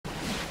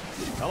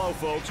Hello,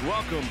 folks.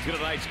 Welcome to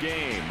tonight's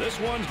game. This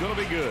one's going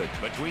to be good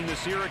between the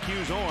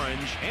Syracuse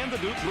Orange and the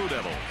Duke Blue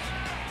Devils.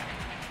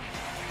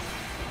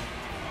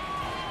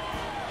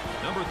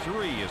 Number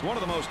 3 is one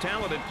of the most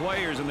talented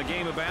players in the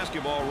game of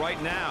basketball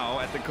right now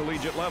at the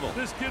collegiate level.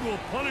 This kid will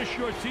punish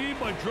your team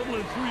by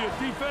dribbling through your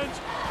defense,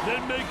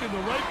 then making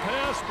the right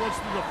pass once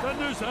the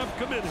defenders have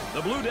committed.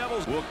 The Blue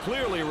Devils will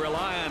clearly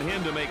rely on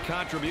him to make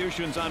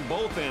contributions on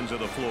both ends of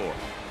the floor.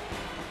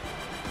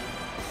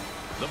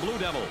 The Blue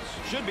Devils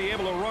should be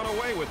able to run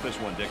away with this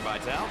one, Dick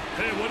Vitale.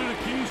 Hey, what are the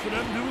keys for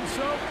them doing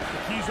so? The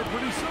keys are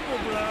pretty simple,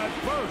 Brad.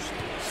 First,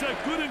 set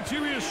good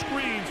interior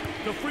screens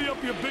to free up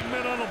your big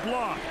men on the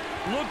block.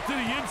 Look to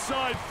the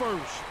inside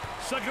first.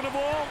 Second of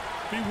all,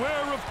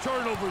 beware of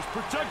turnovers.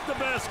 Protect the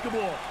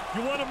basketball.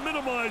 You want to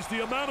minimize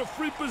the amount of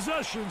free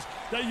possessions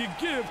that you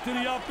give to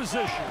the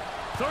opposition.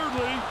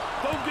 Thirdly,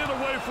 don't get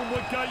away from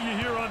what got you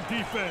here on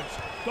defense.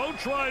 Don't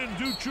try and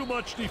do too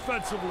much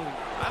defensively.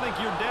 I think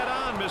you're dead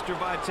on, Mr.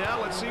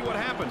 Vitale. Let's see what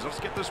happens. Let's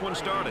get this one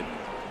started.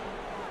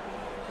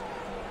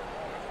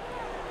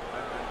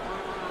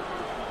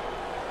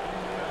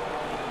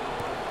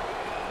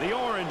 The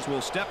Orange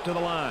will step to the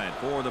line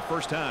for the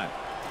first time.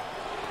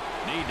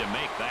 Need to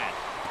make that.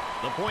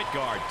 The point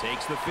guard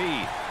takes the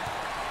feed.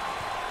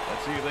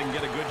 Let's see if they can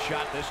get a good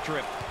shot this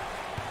trip.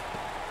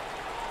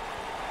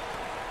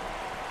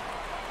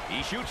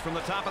 He shoots from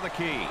the top of the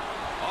key.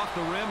 Off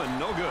the rim and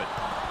no good.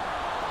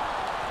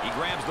 He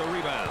grabs the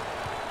rebound.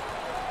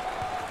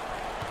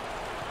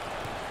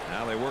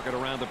 Now they work it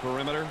around the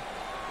perimeter.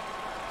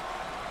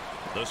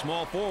 The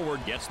small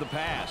forward gets the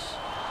pass.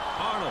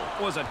 Arnold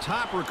was a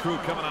top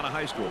recruit coming out of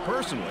high school.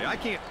 Personally, I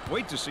can't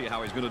wait to see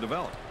how he's going to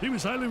develop. He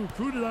was highly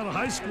recruited out of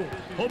high school.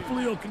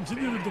 Hopefully he'll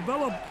continue to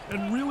develop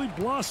and really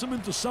blossom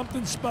into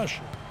something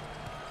special.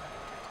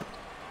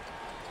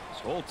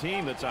 This whole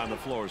team that's on the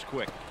floor is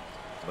quick.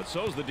 But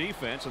so's the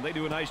defense, and they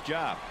do a nice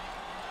job.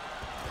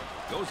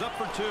 Goes up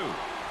for 2.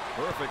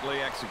 Perfectly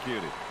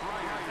executed.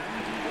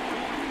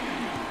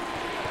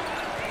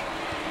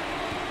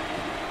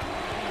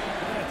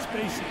 That's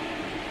spacing.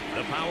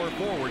 The power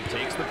forward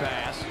takes the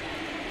pass.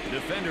 The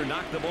defender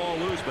knocked the ball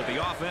loose, but the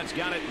offense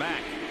got it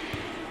back.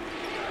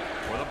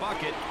 For the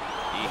bucket,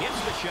 he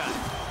hits the shot.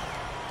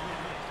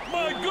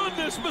 My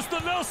goodness, Mr.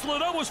 Nessler,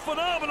 that was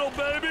phenomenal,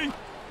 baby.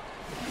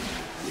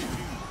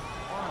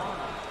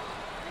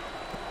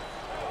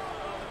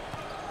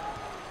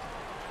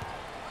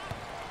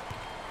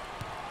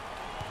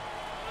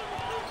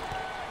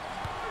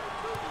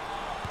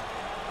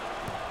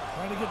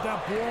 Trying to get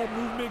that ball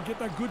movement, get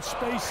that good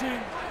spacing.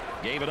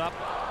 Gave it up.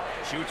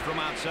 Shoots from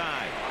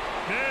outside.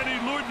 And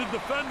he lured the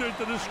defender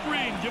into the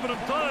screen, giving him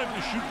time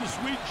to shoot the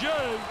sweet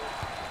J.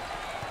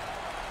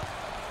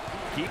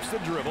 Keeps the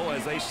dribble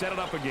as they set it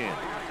up again.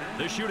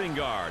 The shooting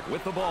guard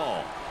with the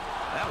ball.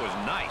 That was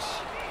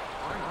nice.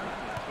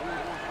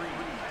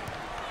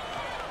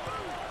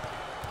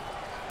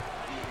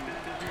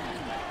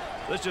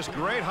 That's just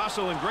great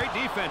hustle and great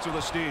defense with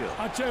a steal.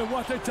 I tell you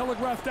what, they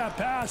telegraphed that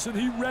pass, and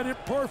he read it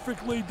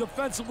perfectly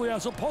defensively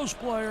as a post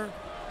player.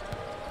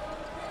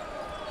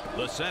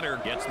 The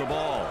center gets the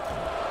ball.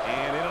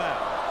 And in and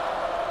out.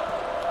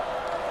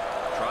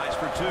 Tries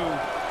for 2.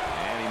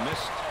 And he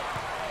missed.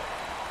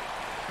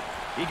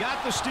 He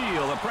got the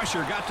steal. The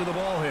pressure got to the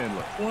ball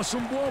handler.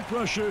 Awesome ball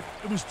pressure.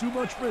 It was too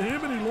much for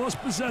him, and he lost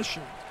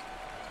possession.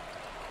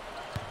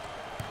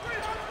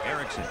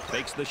 Erickson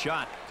takes the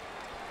shot.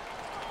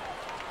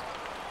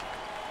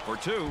 For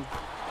 2.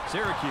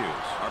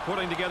 Syracuse are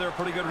putting together a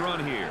pretty good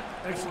run here.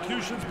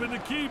 Execution's been the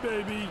key,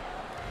 baby.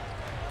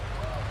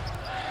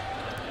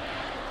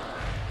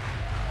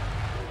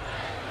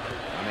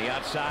 On the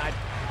outside.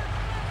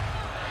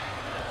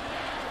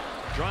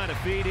 Trying to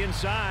feed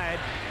inside.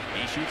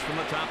 He shoots from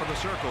the top of the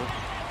circle.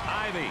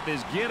 Ivy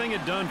is getting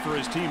it done for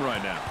his team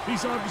right now.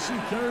 He's obviously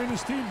carrying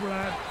his team,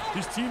 Brad.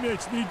 His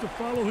teammates need to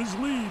follow his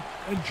lead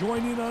and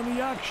join in on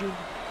the action.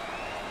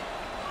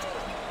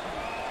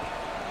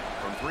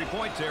 From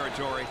three-point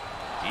territory,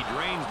 he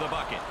drains the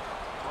bucket.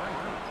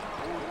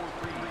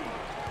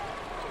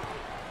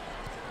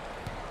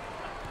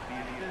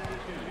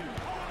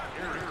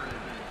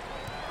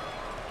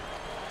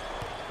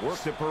 Work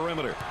the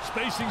perimeter.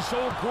 Spacing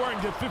so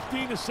important. Get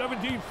 15 to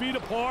 17 feet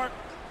apart.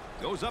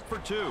 Goes up for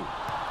 2.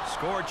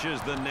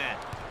 Scorches the net.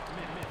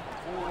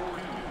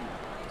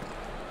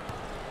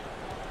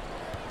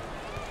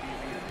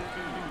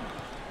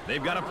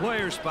 They've got a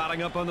player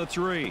spotting up on the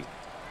 3.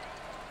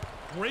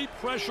 Great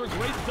pressure,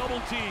 great double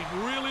team.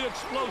 Really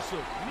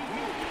explosive.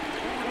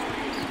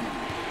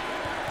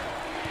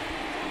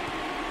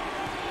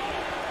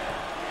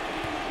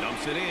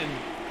 Dumps it in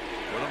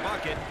for the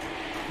bucket.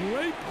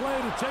 Great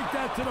play to take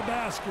that to the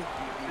basket.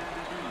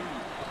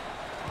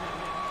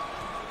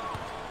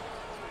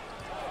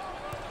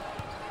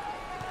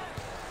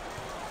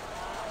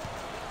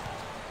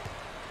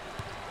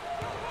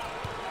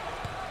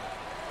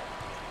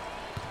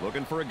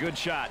 Looking for a good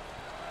shot.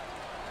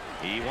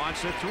 He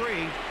wants a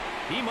 3.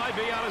 He might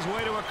be on his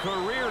way to a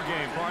career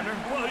game, partner.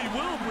 Well, he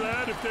will,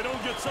 Brad, if they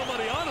don't get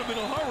somebody on him in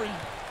a hurry.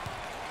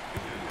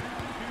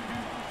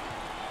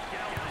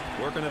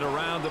 Working it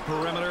around the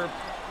perimeter.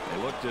 They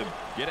look to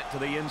get it to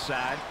the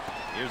inside.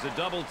 Here's a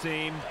double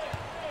team.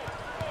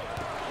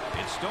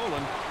 It's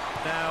stolen.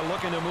 Now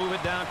looking to move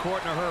it down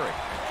court in a hurry.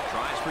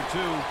 Tries for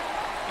two.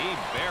 He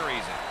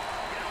buries it.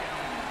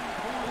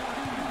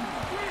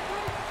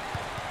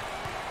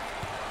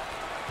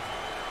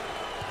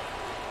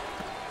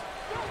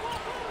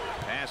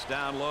 Pass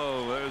down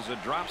low. There's a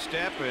drop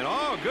step. And,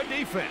 oh, good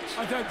defense.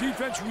 I thought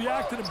defense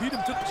reacted and beat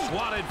him to the...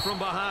 Swatted from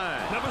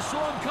behind. Never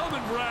saw him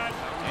coming, Brad.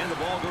 And the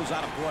ball goes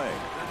out of play.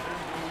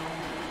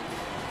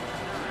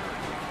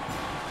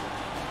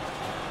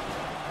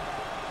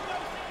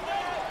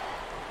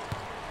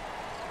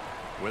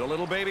 With a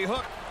little baby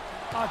hook.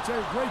 I'll tell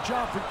you, great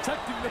job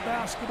protecting the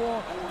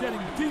basketball, getting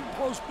deep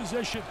post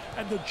position,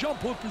 and the jump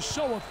hook is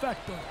so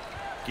effective.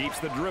 Keeps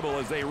the dribble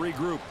as they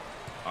regroup.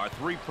 Our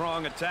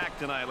three-prong attack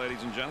tonight,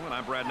 ladies and gentlemen.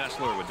 I'm Brad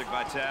Nessler with Dick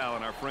Vitale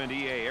and our friend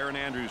EA, Aaron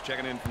Andrews,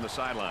 checking in from the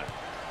sideline.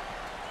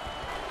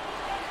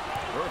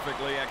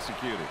 Perfectly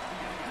executed.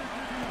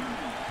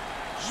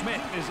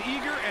 Smith is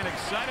eager and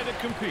excited to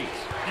compete.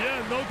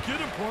 Yeah, no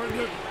kidding,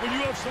 partner. When you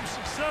have some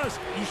success,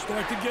 you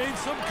start to gain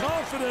some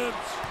confidence.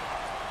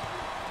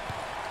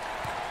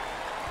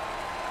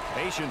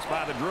 Patience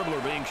by the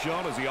dribbler being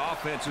shown as the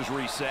offense is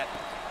reset.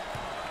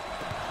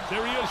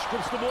 There he is,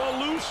 strips the ball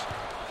loose.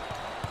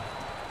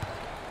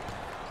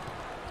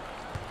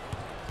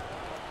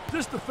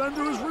 This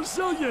defender is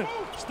resilient,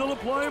 still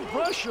applying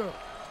pressure.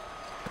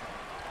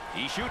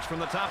 He shoots from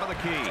the top of the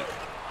key.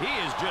 He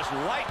is just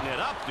lighting it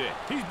up, Dick.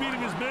 He's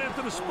beating his man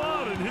to the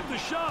spot and hit the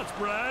shots,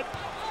 Brad.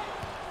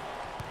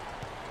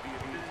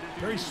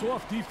 Very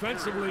soft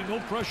defensively, no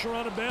pressure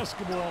on a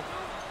basketball.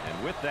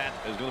 And with that,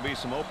 there's going to be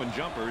some open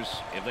jumpers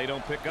if they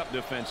don't pick up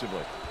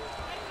defensively.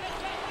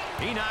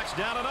 He knocks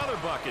down another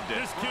bucket, Dick.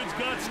 This kid's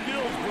got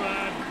skills,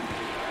 Brad.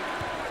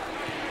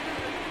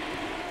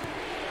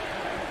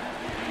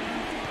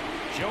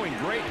 Showing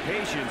great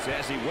patience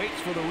as he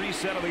waits for the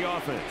reset of the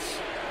offense.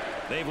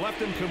 They've left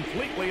him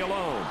completely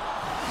alone.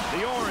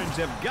 The Orange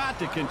have got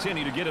to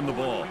continue to get him the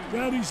ball.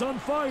 Brad, he's on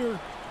fire.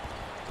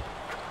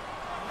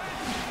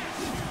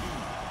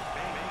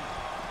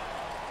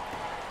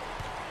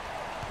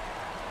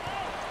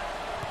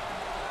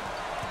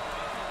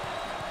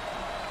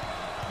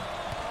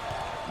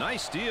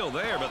 Nice steal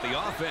there, but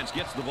the offense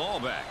gets the ball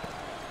back.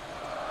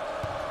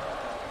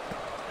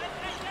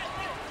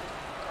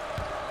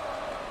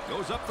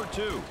 Goes up for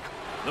two.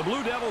 The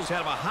Blue Devils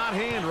have a hot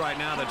hand right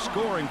now that's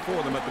scoring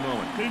for them at the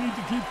moment. They need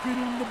to keep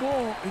feeding him the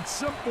ball. It's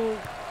simple.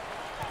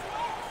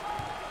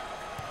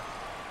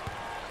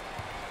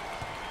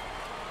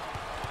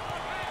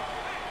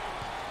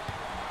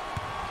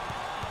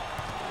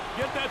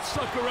 Get that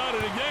sucker out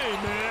of the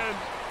game, man.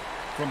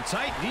 From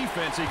tight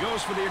defense, he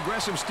goes for the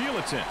aggressive steal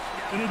attempt.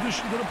 In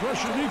addition to the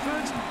pressure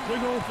defense,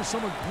 they're going for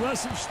some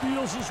aggressive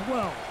steals as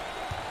well.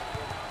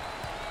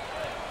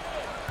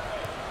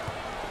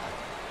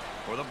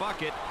 For the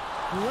bucket.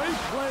 Great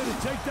play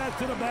to take that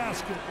to the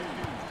basket.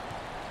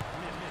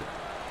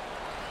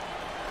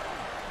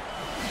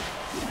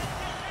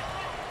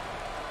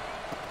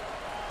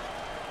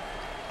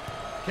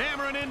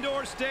 Cameron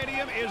Indoor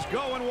Stadium is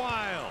going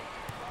wild.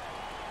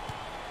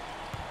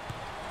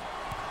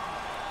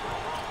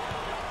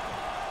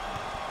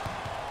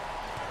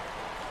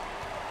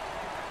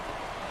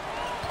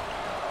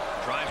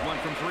 Tries one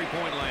from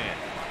three-point land.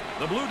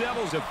 The Blue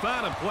Devils have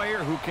found a player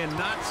who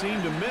cannot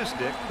seem to miss,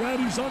 Dick. Brad,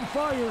 he's on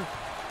fire.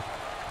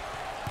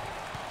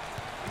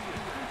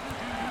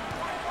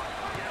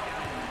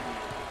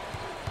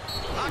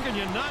 How can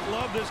you not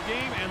love this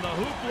game and the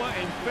hoopla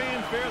and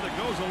fanfare that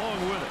goes along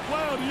with it?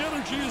 Wow, the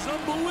energy is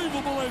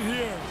unbelievable in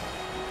here.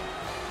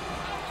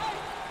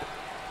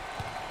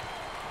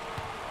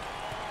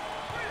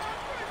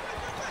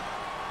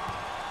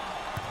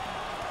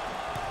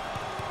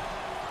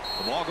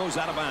 The ball goes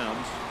out of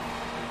bounds.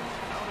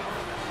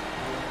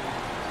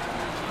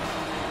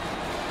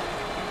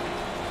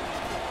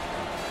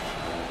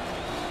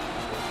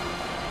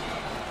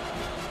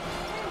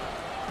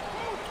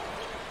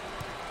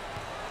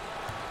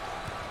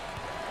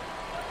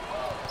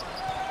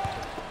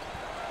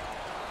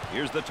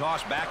 Here's the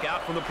toss back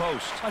out from the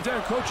post. I tell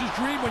you, coach's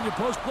dream when your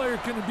post player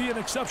can be an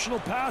exceptional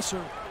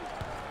passer.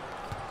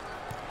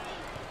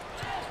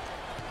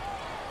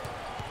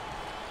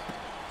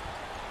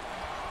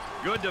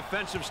 Good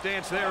defensive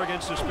stance there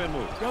against the spin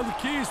move. Well, the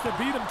key is to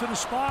beat him to the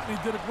spot, and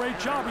he did a great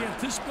job. He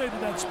anticipated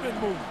that spin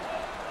move.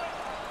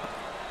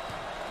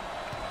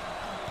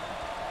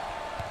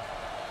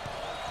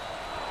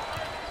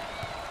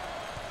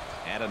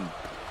 Had a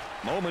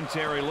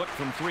momentary look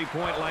from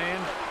three-point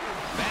land.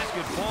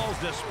 Basket falls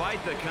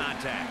despite the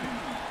contact.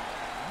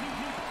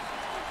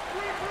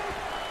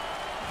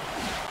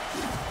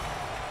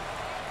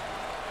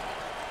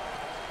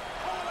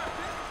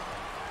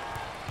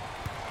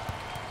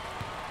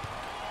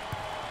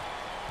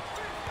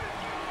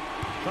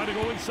 Trying to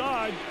go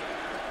inside.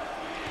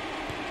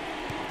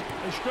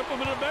 They strip him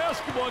in the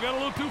basketball. Got a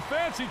little too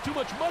fancy. Too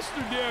much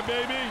mustard there,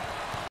 baby.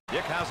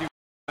 Dick, how's he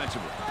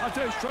defensively? I'll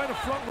tell you, he's trying to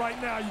front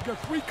right now. You've got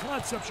three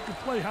concepts. You can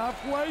play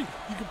halfway,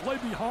 you can play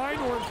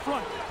behind, or in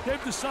front.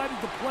 They've decided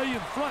to play in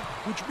front,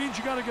 which means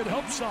you got to get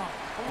help side.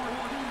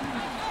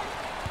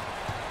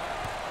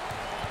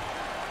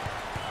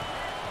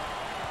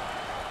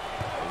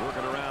 They're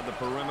working around the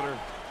perimeter,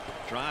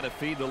 trying to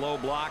feed the low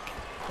block.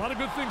 A lot of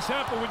good things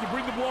happen when you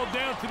bring the ball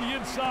down to the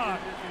inside.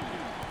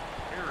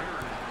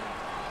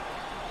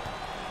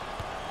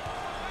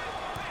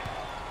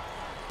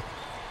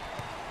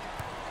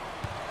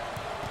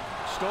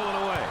 Stolen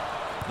away.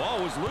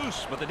 Ball was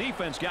loose, but the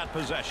defense got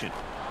possession.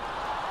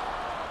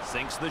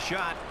 Sinks the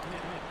shot.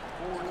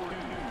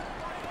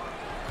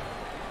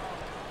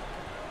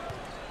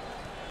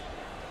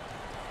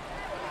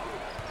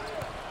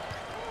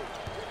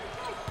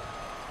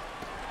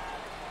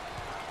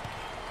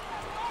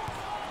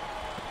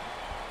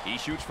 He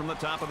shoots from the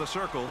top of the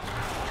circle,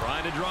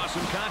 trying to draw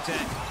some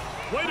contact.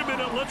 Wait a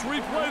minute, let's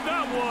replay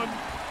that one.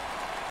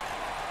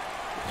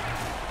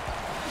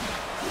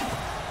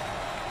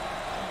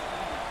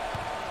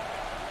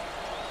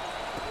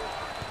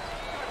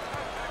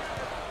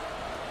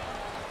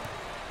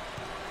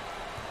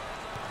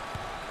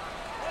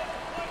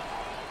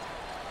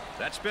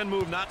 That spin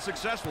move not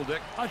successful,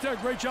 Dick. I tell you,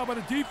 great job on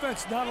the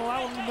defense, not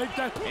allowing him to make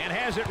that. And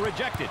has it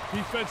rejected.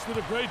 Defense did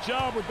a great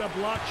job with that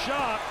blocked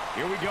shot.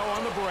 Here we go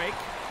on the break.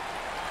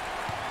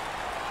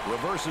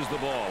 Reverses the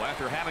ball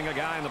after having a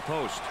guy in the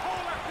post.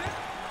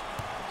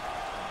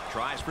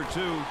 Tries for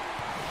two.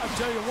 I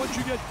tell you, once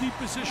you get deep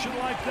position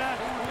like that,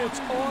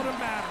 it's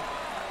automatic.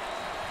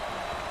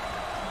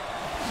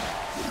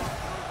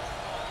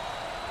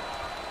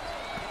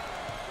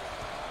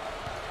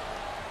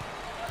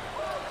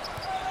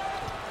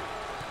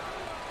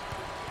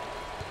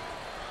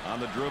 On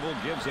the dribble,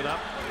 gives it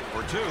up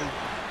for two,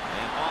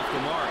 and off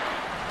the mark.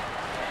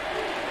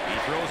 He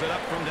throws it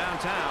up from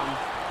downtown.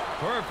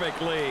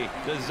 Perfectly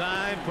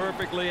designed,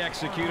 perfectly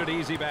executed,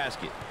 easy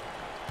basket.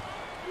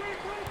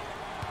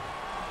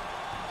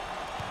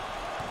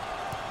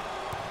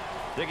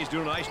 I think he's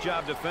doing a nice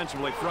job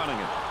defensively fronting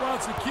him. Well,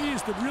 it's the key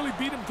is to really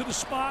beat him to the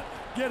spot,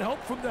 get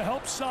help from the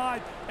help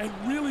side, and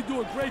really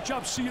do a great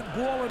job seeing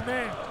ball and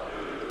man.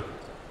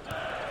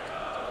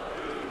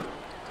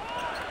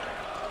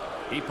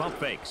 He pump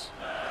fakes.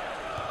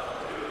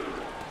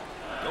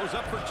 Goes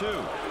up for two.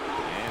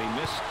 And he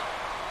missed.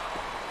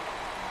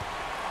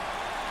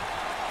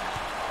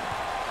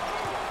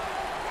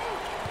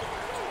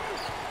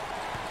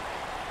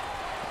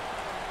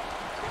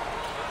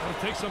 Gonna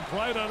take some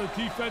pride on the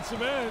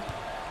defensive end.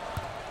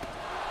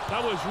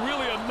 That was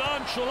really a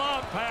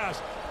nonchalant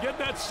pass. Get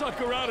that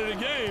sucker out of the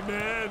game,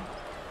 man.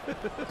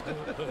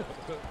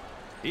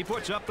 He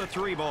puts up the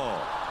three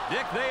ball.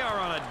 Dick, they are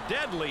on a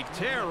deadly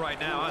tear right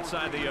now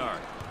outside the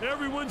arc.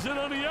 Everyone's in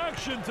on the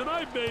action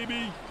tonight,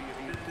 baby.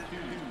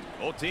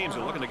 Both teams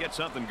are looking to get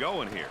something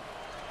going here.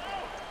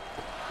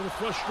 A little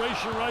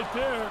frustration right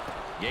there.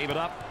 Gave it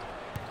up.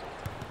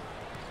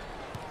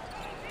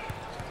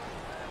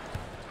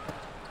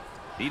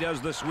 He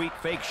does the sweet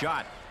fake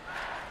shot.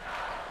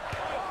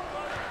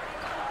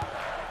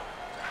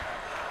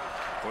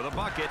 For the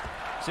bucket,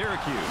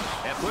 Syracuse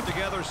have put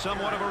together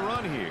somewhat of a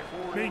run here.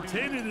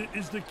 Maintaining it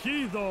is the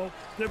key, though.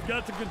 They've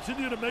got to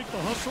continue to make the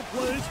hustle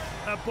plays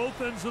at both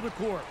ends of the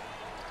court.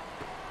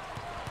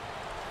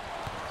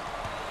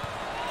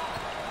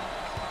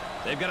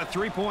 They've got a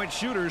three-point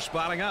shooter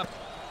spotting up.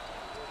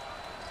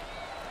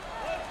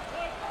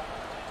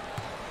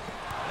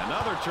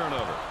 Another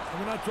turnover. And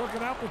we're not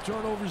talking apple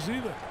turnovers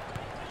either.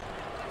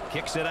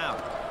 Kicks it out.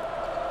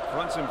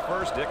 Fronts him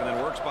first, Dick, and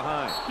then works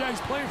behind. Yeah, he's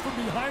playing from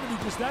behind him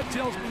because that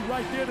tells me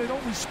right there they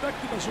don't respect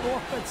him as an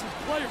offensive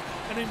player.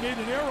 And they made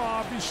an error,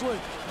 obviously,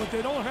 but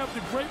they don't have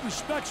the great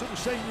respect. So they're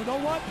saying, you know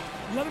what?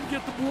 Let him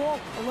get the ball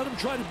and let him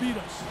try to beat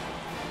us.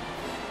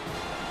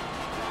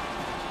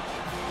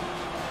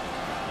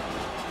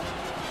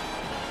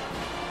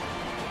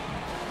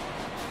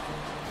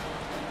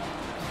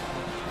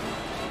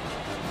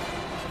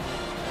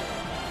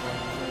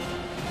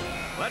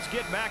 Let's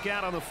get back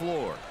out on the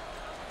floor.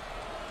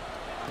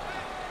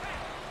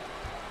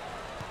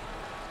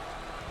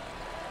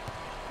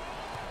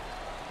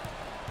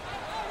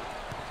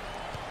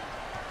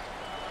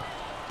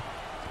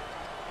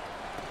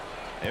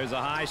 There's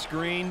a high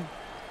screen.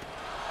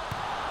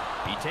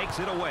 He takes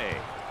it away.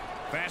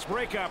 Fast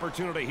break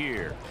opportunity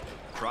here.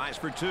 Tries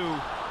for two.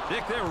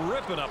 Dick, they're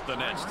ripping up the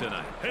nets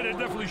tonight. Hey, they're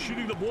definitely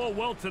shooting the ball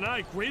well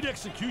tonight. Great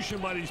execution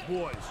by these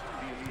boys.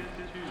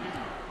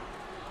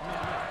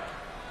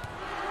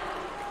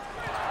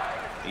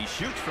 He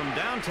shoots from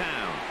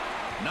downtown.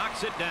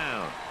 Knocks it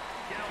down.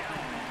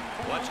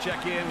 Let's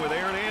check in with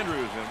Erin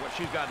Andrews and what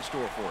she's got in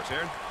store for us.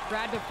 Erin?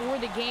 Brad, before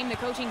the game, the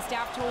coaching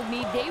staff told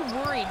me they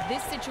worried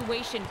this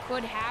situation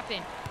could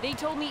happen. They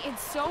told me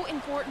it's so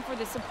important for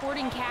the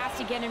supporting cast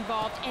to get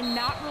involved and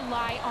not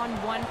rely on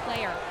one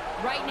player.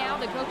 Right now,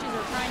 the coaches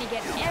are trying to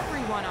get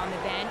everyone on the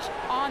bench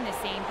on the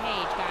same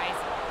page, guys.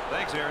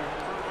 Thanks, Erin.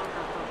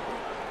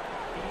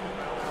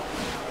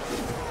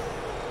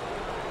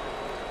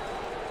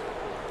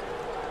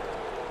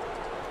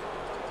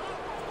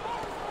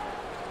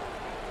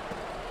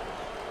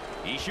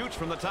 He shoots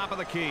from the top of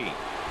the key.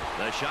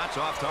 The shot's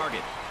off target.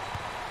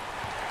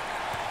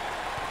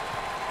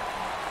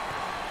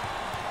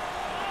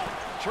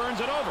 Turns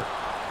it over.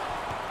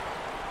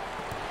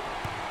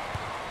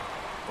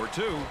 For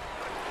two.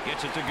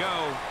 Gets it to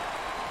go.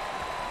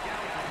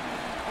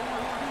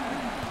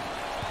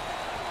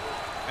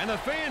 And the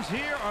fans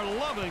here are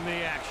loving the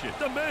action.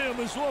 The man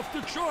is off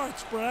the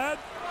charts, Brad.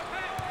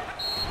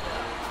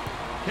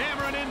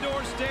 Cameron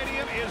Indoor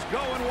Stadium is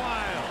going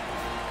wild.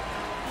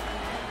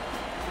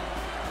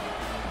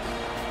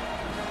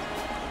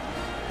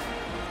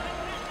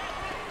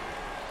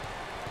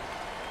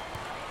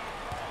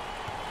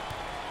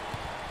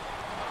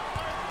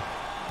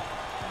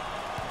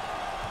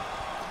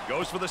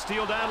 Goes for the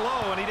steal down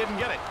low, and he didn't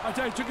get it. I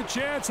tell you, he took a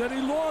chance, and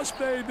he lost,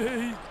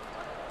 baby.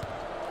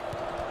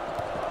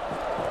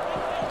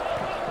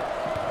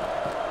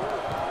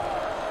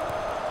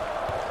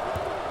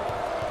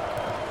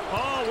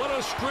 Oh, what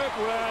a strip,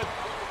 Red.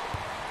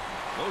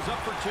 Goes up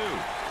for two.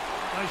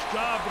 Nice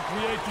job to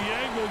create the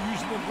angle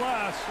using the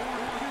glass.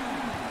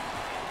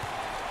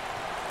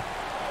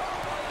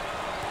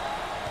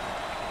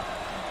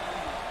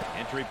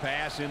 Entry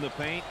pass in the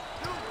paint.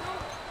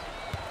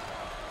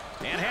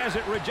 And has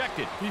it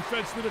rejected.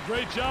 Defense did a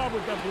great job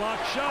with that block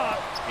shot.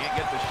 Can't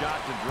get the shot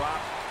to drop.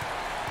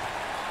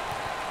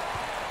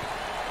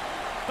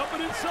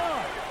 Coming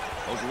inside.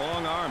 Those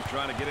long arms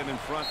trying to get it in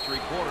front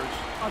three-quarters.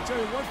 I'll tell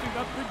you one thing,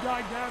 that big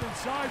guy down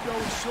inside, though,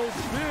 is so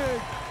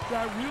big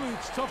that really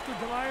it's tough to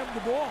deny him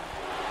the ball.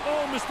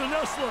 Oh, Mr.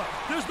 Nessler,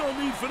 there's no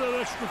need for that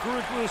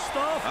extracurricular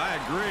stuff.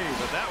 I agree,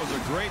 but that was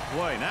a great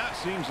play. Now it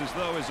seems as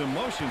though his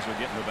emotions are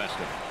getting the best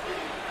of him.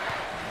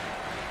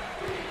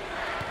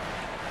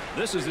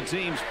 This is the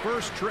team's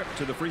first trip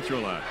to the free throw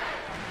line.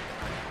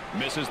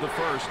 Misses the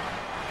first.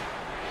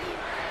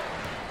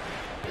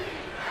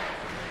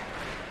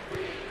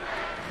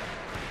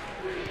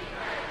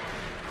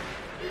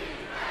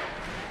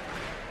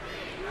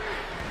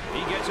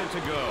 He gets it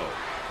to go.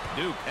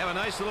 Duke have a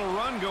nice little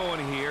run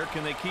going here.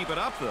 Can they keep it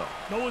up, though?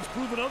 No one's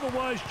proven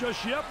otherwise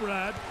just yet,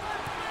 Brad.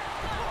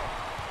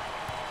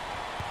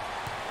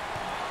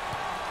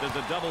 There's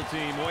a double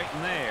team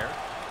waiting there.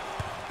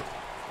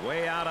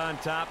 Way out on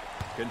top.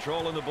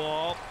 Controlling the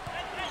ball.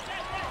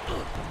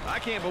 I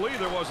can't believe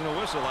there wasn't a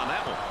whistle on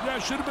that one. Yeah,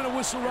 it should have been a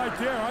whistle right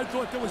there. I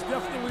thought there was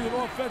definitely an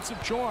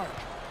offensive charge.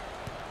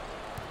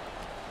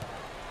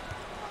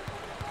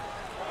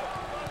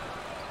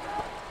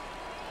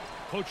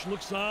 Coach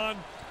looks on,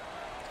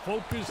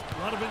 focused, a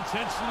lot of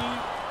intensity,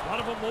 a lot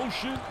of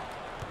emotion.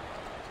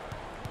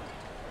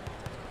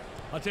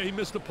 I'll tell you, he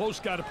missed the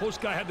post guy. The post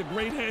guy had the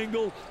great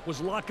angle, was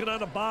locking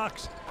on the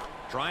box.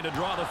 Trying to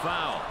draw the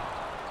foul.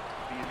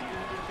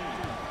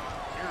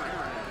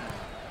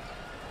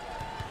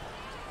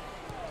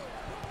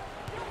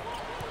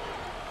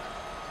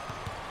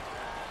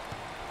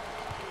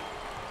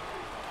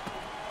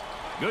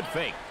 Good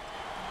fake.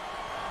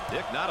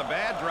 Dick, not a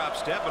bad drop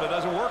step, but it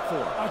doesn't work for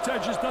him. I tell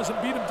you, just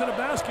doesn't beat him to the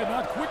basket.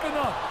 Not quick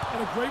enough.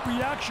 And a great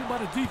reaction by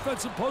the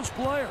defensive post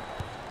player.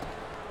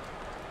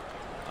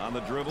 On the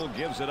dribble,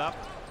 gives it up.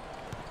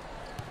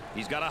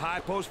 He's got a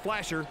high post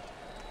flasher.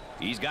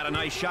 He's got a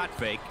nice shot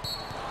fake.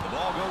 The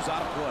ball goes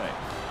out of play.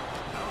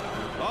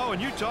 Oh,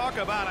 and you talk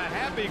about a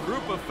happy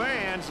group of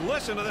fans.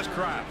 Listen to this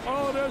crowd.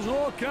 Oh, there's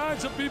all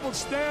kinds of people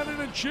standing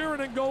and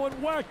cheering and going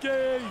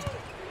wacky.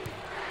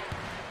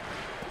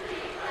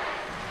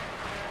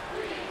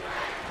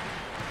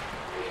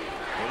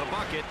 For the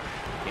bucket.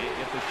 Can't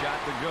get the shot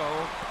to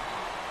go.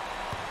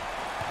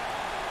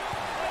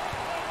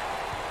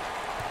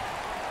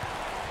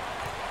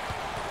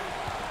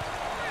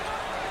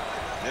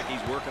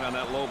 Dickey's working on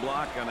that low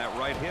block on that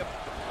right hip.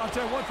 I'll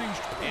tell you one thing.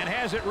 And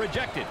has it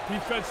rejected.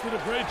 Defense did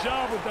a great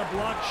job with that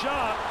block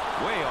shot.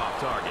 Way off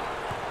target.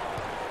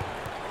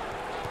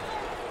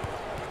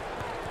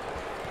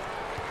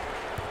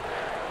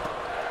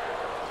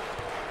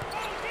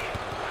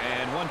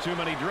 And one too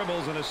many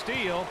dribbles and a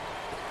steal.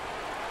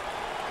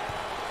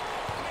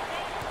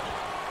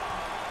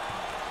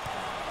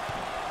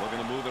 Looking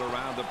to move it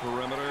around the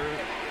perimeter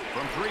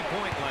from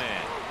three-point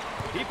land.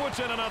 He puts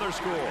in another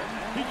score.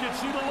 He can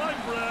see the light,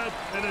 Brad,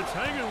 and it's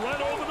hanging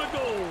right over the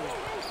goal.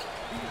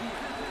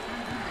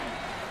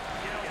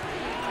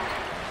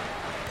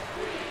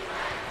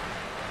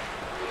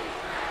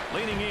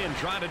 Leaning in,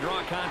 trying to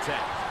draw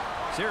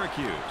contact.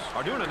 Syracuse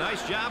are doing a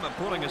nice job of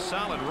putting a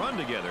solid run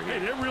together here.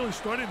 Hey, they're really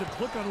starting to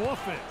click on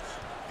offense.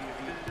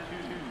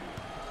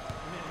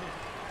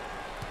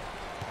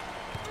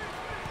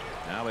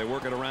 Now they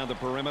work it around the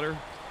perimeter.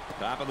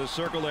 Top of the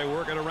circle, they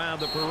work it around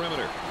the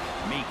perimeter.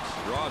 Meeks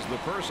draws the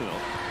personal.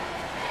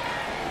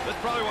 That's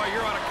probably why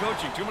you're out of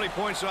coaching. Too many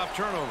points off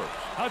turnovers.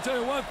 I'll tell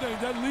you one thing,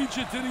 that leads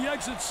you to the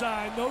exit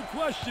sign. No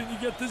question, you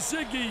get the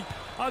Ziggy.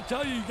 I'll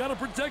tell you, you got to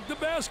protect the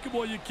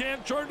basketball. You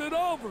can't turn it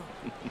over.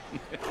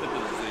 The Ziggy,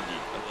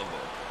 I love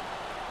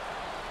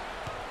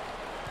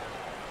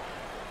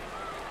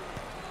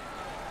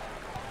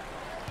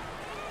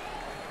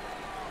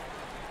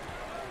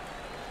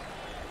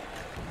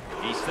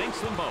that. He sinks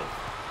them both.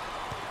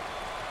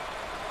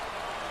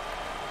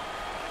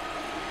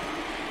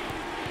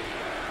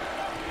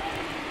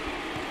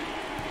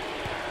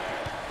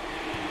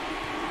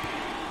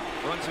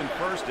 fronts in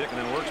first, Dick, and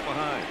then works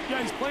behind.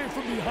 Yeah, he's playing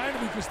from behind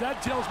him because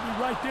that tells me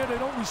right there they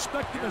don't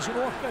respect him as an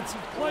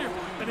offensive player.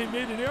 And they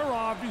made an error,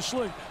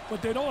 obviously,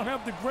 but they don't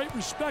have the great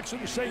respect, so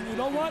they're saying, you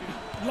know what?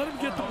 Let him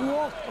get the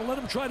ball and let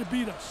him try to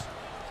beat us.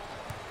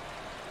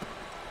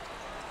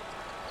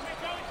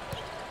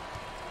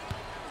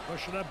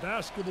 Pressure that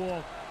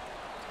basketball.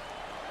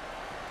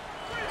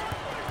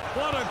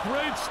 What a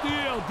great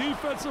steal.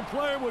 Defensive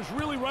player was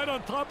really right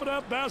on top of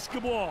that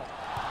basketball.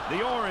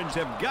 The Orange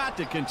have got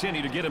to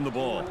continue to get him the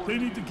ball. They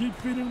need to keep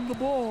feeding him the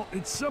ball.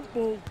 It's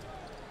simple.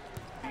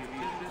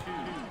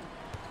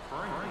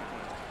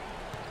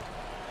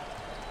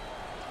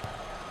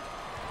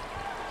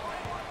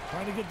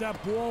 Trying to get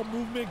that ball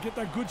movement, get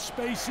that good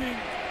spacing.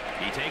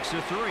 He takes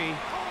the three.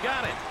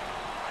 Got it.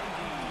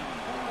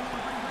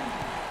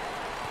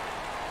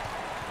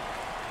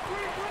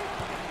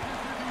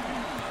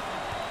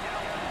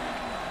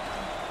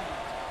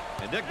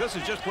 And Dick, this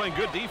is just playing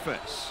good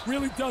defense.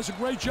 Really does a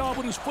great job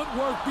with his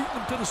footwork, beating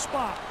him to the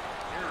spot.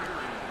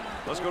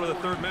 Let's go to the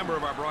third member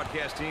of our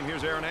broadcast team.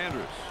 Here's Aaron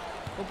Andrews.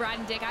 Well, Brad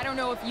and Dick, I don't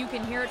know if you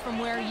can hear it from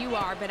where you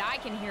are, but I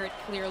can hear it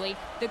clearly.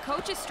 The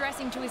coach is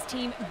stressing to his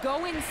team,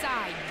 go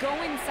inside, go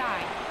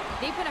inside.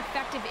 They've been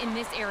effective in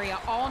this area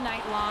all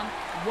night long.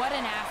 What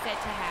an asset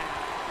to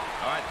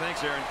have. All right,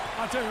 thanks, Aaron.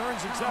 I'll tell you,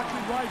 Aaron's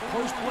exactly right.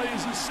 Post play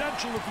is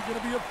essential if you're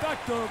going to be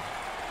effective.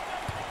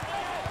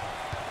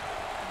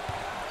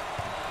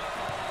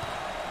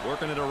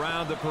 Working it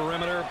around the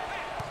perimeter.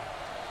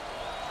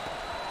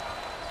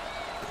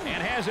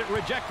 And has it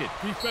rejected.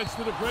 Defense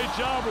did a great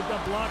job with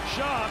that block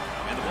shot.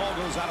 And the ball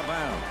goes out of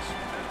bounds.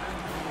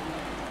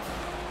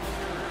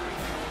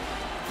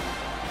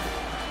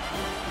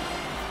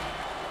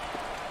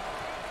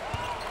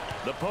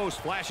 The post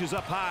flashes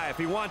up high if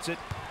he wants it.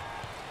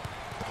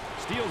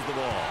 Steals the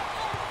ball.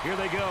 Here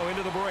they go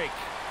into the break.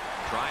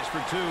 Tries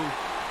for two.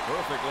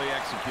 Perfectly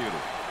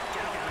executed.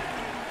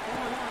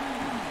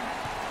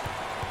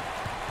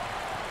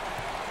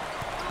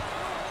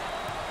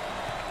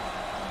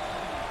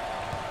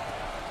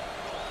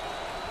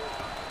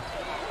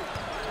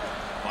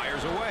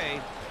 Fires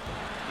away.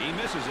 He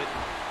misses it.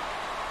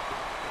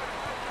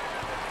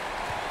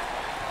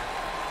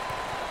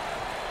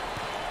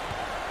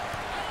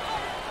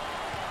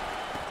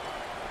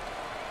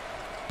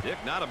 Dick,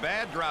 not a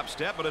bad drop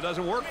step, but it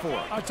doesn't work for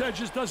him. I tell you, it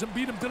just doesn't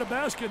beat him to the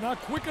basket. Not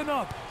quick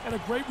enough. And a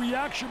great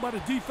reaction by the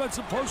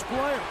defensive post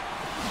player.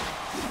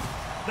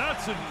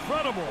 That's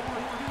incredible.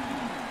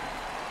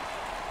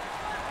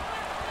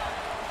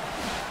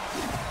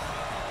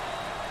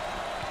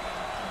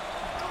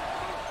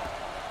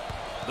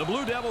 The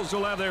Blue Devils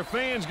will have their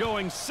fans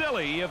going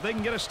silly if they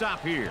can get a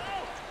stop here.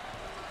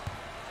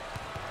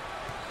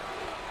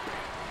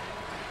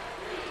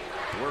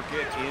 Work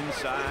it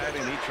inside,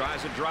 and he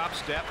tries a drop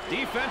step.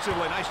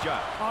 Defensively, nice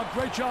job.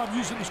 Great job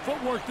using his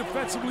footwork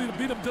defensively to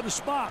beat him to the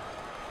spot.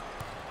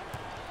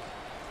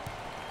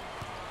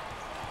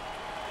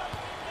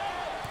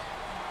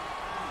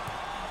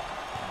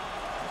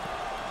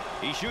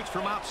 He shoots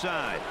from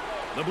outside.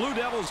 The Blue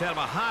Devils have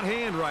a hot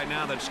hand right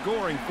now that's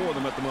scoring for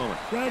them at the moment.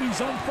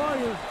 Brady's on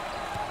fire.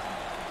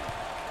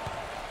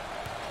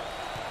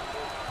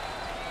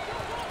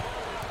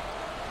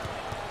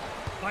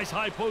 Nice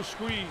high post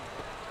screen.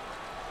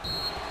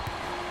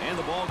 And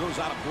the ball goes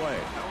out of play.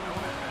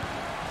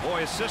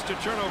 Boy,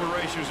 assist-to-turnover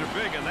ratios are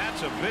big, and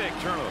that's a big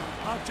turnover.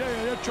 I'll tell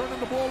you, they're turning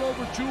the ball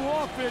over too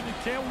often. You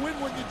can't win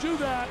when you do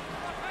that.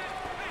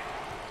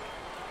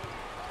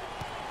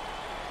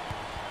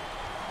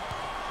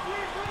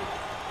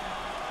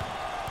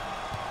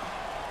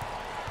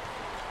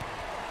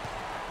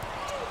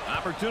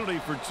 Opportunity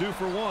for 2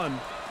 for 1.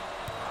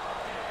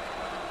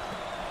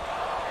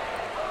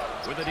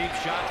 With a deep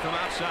shot from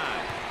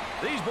outside.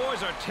 These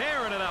boys are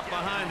tearing it up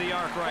behind the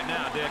arc right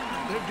now, Dick.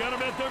 They've got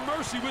them at their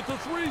mercy with the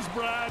threes,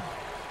 Brad.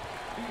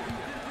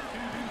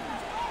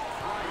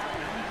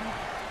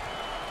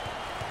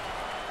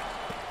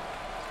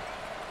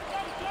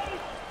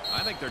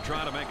 I think they're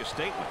trying to make a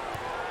statement.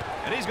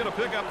 And he's going to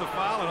pick up the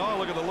foul, and oh,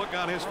 look at the look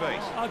on his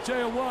face. I'll tell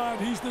you what,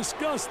 he's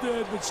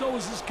disgusted, but so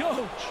is his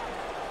coach.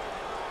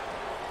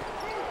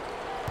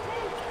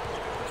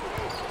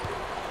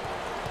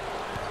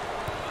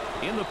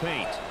 In the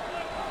paint.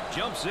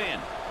 Jumps in.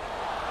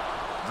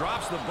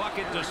 Drops the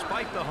bucket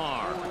despite the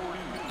harm.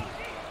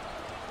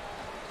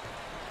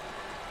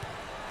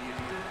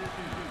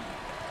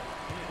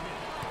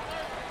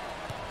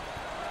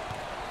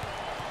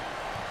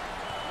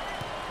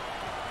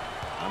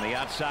 On the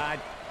outside.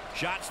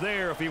 Shots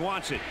there if he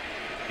wants it.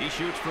 He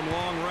shoots from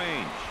long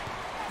range.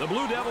 The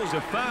Blue Devils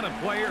have found a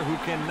player who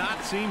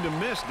cannot seem to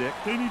miss, Dick.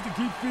 They need to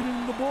keep feeding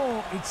him the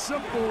ball. It's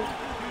simple.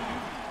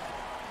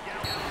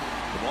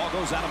 The ball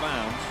goes out of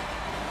bounds.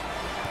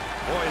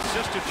 Boy,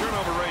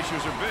 assist-to-turnover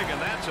ratios are big,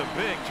 and that's a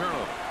big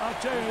turnover. I'll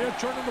tell you, they're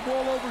turning the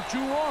ball over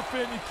too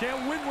often. You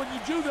can't win when you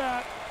do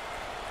that.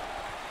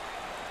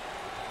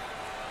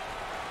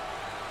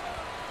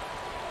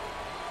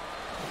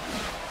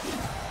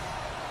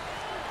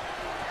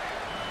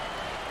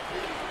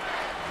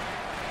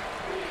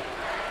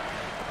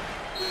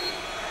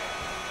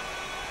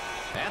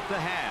 the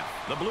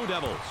half. The Blue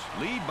Devils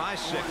lead by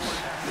 6.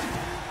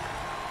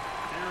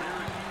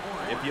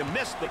 If you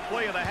missed the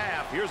play of the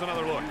half, here's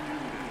another look.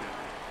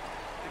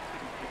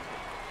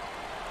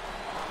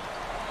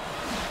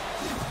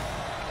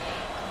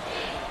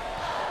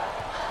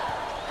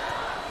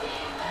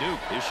 Duke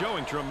is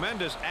showing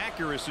tremendous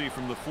accuracy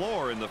from the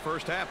floor in the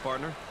first half,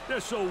 partner. They're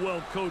so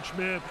well coached,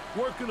 man.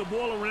 Working the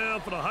ball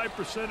around for the high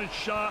percentage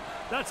shot.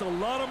 That's a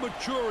lot of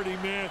maturity,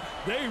 man.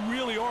 They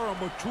really are a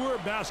mature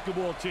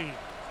basketball team.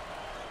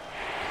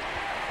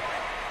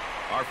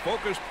 Our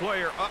focus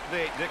player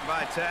update, Dick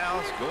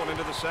Vitale's going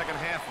into the second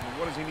half.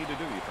 What does he need to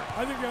do, you think?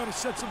 I think they ought to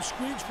set some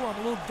screens for him,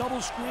 a little double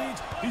screens.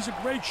 He's a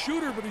great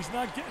shooter, but he's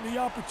not getting the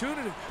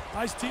opportunity.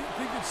 I think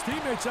his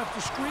teammates have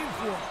to screen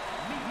for him.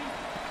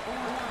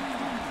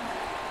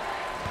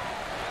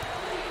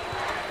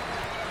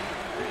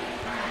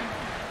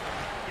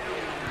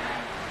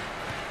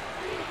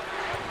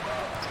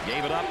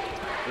 Gave it up.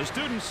 The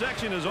student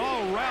section is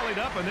all rallied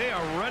up, and they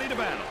are ready to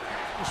battle.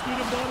 The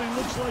student body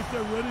looks like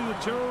they're ready to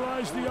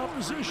terrorize the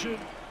opposition.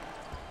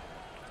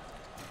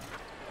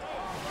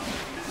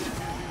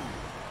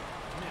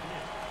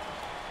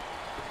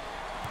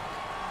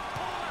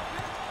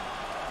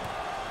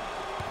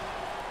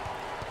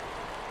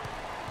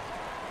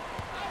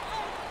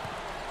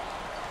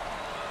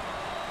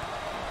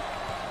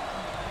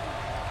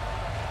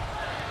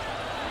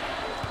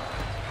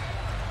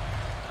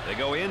 They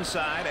go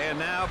inside and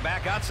now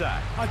back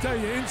outside. I tell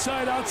you,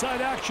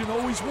 inside-outside action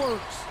always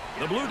works.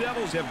 The Blue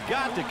Devils have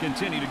got to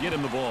continue to get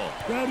him the ball.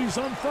 Daddy's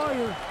on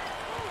fire.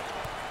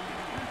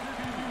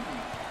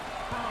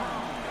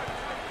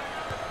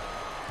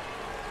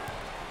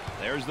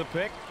 There's the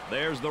pick.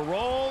 There's the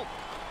roll.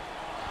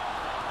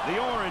 The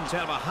Orange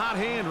have a hot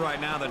hand right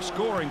now that's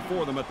scoring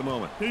for them at the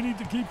moment. They need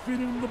to keep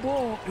feeding him the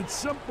ball. It's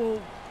simple.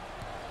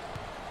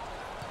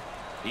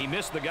 He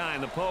missed the guy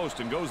in the post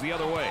and goes the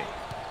other way.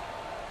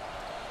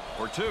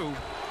 For 2.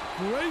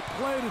 Great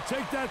play to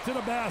take that to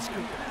the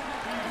basket.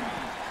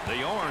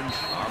 The Orange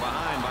are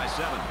behind by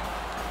 7.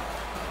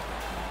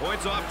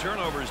 Points off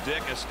turnovers,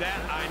 Dick, a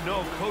stat I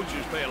know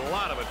coaches pay a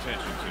lot of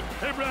attention to.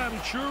 Hey, Brad,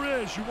 it sure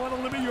is. You want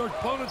to limit your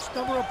opponent's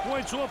number of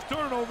points off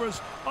turnovers.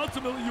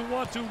 Ultimately, you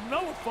want to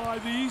nullify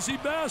the easy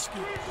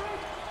basket.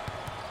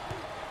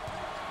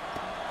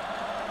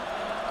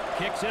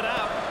 Kicks it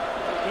out.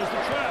 There's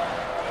the trap.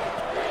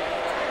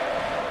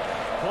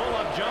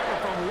 Pull-up jumper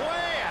from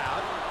way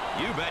out.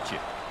 You betcha.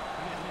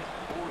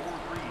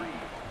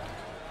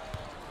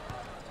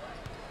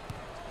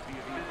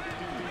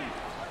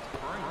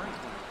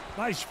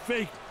 Nice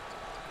fake.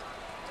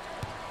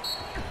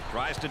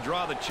 Tries to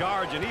draw the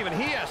charge, and even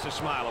he has to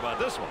smile about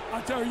this one.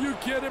 I tell you,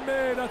 kidding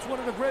me? That's one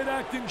of the great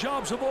acting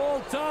jobs of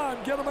all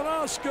time. Get him an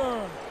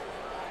Oscar.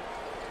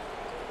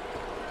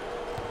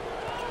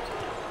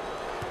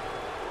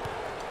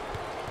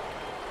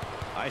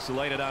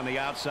 Isolated on the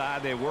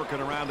outside. They're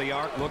working around the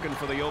arc, looking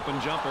for the open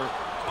jumper.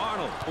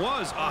 Arnold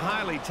was a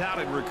highly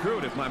touted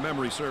recruit, if my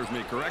memory serves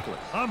me correctly.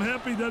 I'm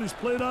happy that he's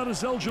played out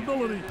his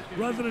eligibility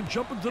rather than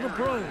jumping to the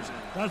pros.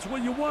 That's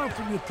what you want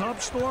from your top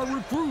star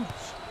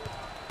recruits.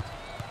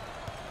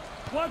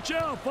 Watch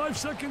out,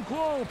 5-second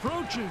call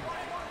approaching.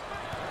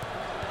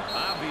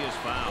 Obvious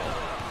foul.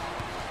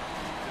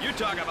 You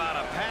talk about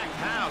a packed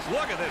house.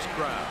 Look at this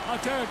crowd. I'll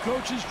tell you,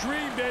 coach's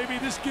dream, baby.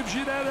 This gives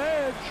you that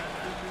edge.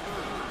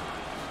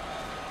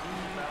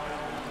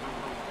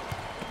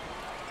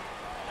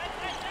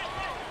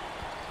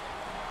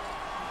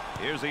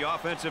 Here's the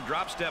offensive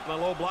drop step in the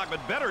low block,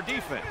 but better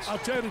defense. I'll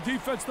tell you, the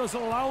defense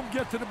doesn't allow him to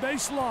get to the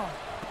baseline.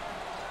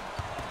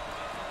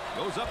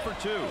 Goes up for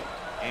 2.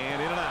 And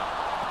in and out.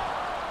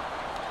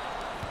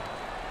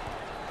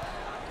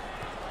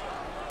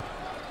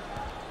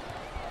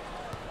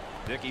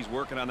 Dickey's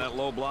working on that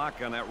low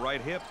block on that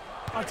right hip.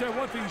 I'll tell you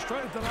one thing, he's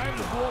trying to deny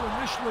the ball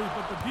initially,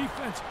 but the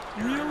defense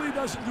really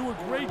doesn't do a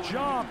great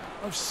job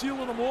of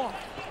sealing him off.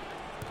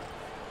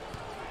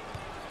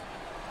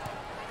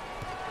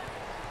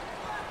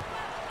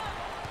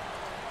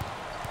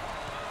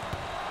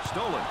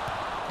 Stolen.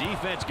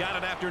 Defense got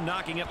it after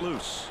knocking it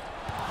loose.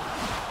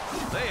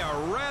 They are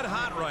red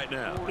hot right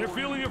now. They're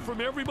feeling it from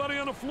everybody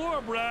on the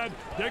floor, Brad.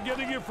 They're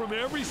getting it from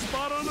every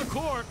spot on the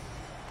court.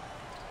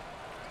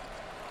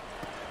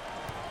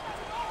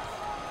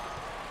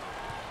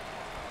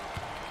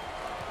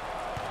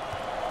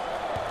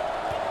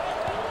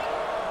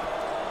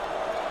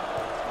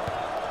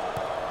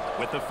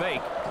 With the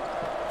fake.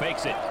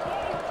 Fakes it.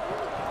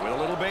 With a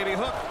little baby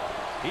hook.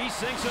 He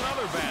sinks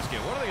another basket.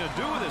 What are they going to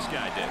do with this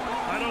guy, Dick?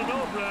 I don't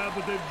know, Brad,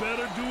 but they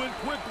better do it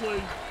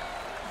quickly.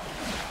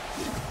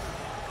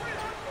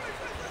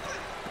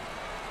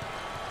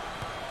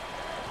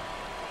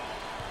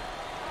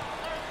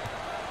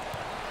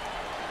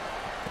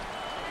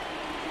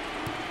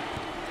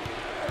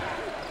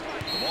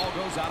 The ball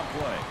goes out of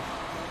play.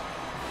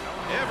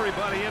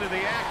 Everybody into the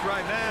act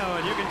right now,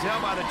 and you can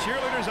tell by the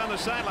cheerleaders on the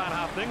sideline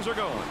how things are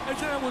going. And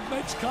then what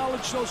makes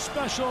college so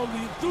special, the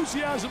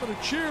enthusiasm of the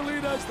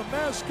cheerleaders, the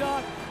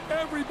mascot,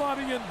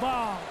 everybody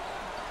involved.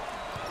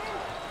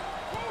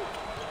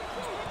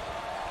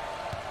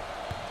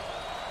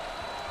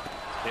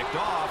 Picked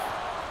off.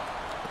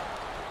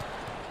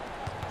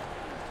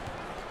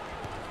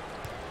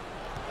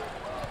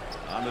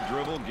 On the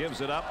dribble,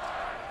 gives it up.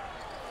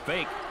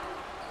 Fake.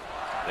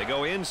 They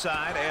go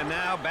inside and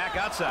now back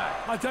outside.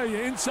 I tell you,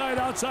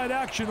 inside-outside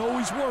action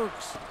always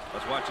works.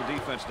 Let's watch the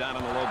defense down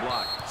on the low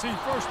block. See,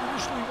 first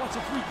initially he wants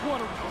a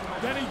three-quarter.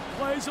 Then he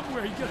plays him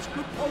where he gets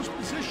good post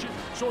position,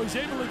 so he's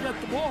able to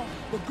get the ball.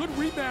 But good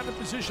rebound in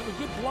position, a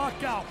good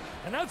block out.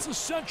 And that's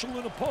essential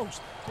in a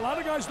post. A lot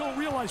of guys don't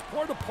realize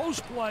part of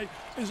post play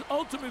is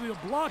ultimately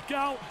to block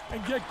out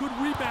and get good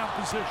rebound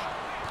position.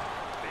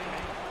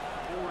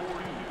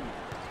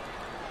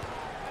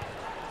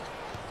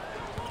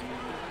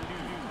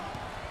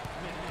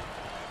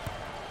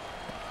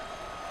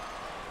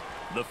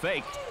 The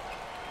fake.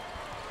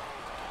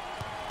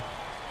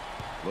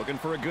 Looking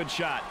for a good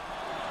shot.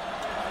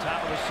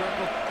 Top of the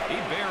circle. He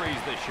buries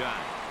the shot.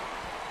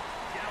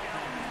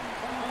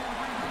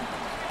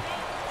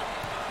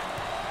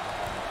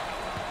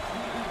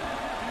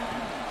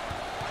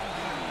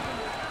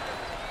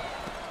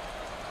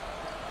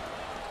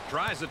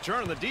 Tries to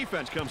turn and the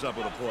defense comes up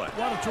with a play.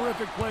 What a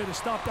terrific play to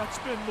stop that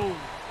spin move.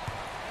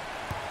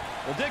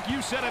 Well, Dick,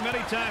 you said it many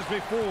times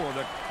before.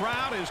 The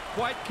crowd is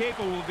quite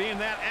capable of being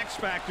that X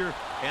factor,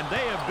 and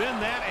they have been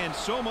that and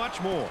so much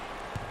more.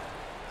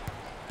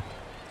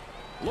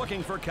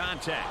 Looking for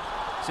contact.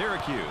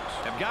 Syracuse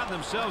have gotten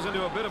themselves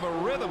into a bit of a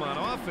rhythm on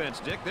offense,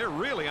 Dick. They're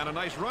really on a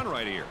nice run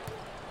right here.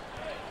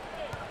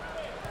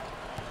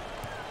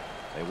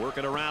 They work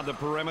it around the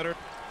perimeter.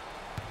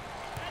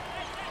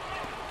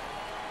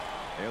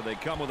 There they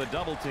come with a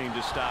double team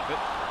to stop it.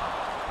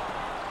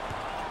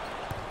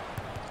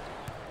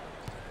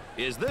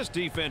 Is this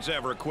defense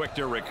ever quick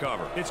to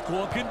recover? It's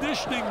called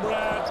conditioning,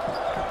 Brad.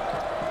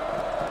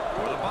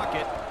 For the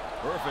bucket.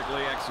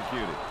 Perfectly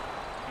executed.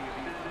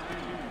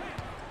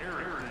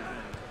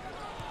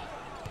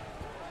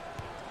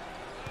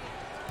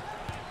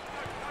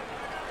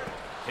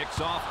 Kicks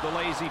off the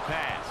lazy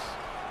pass.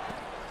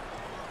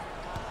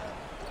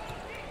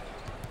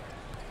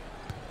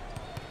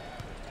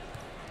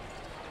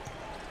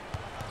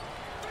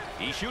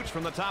 He shoots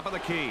from the top of the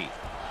key.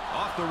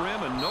 Off the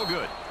rim and no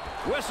good.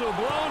 Whistle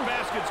blown,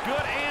 basket's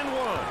good and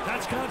one.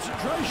 That's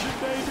concentration,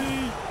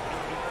 baby.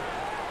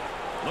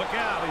 Look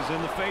out, he's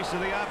in the face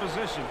of the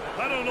opposition.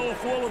 I don't know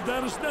if all of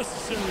that is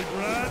necessary,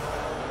 Brad.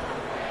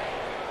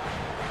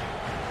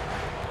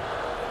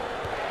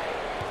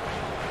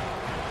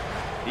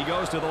 He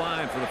goes to the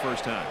line for the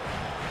first time.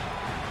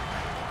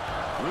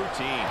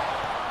 Routine.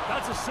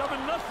 That's a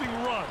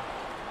 7-0 run.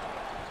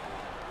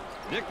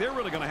 Dick, they're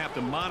really going to have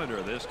to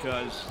monitor this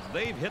because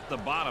they've hit the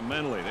bottom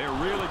mentally. They're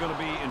really going to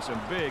be in some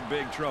big,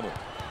 big trouble.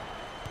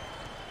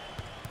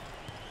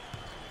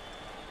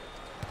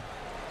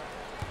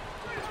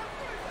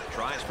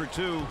 Tries for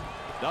two.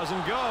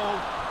 Doesn't go.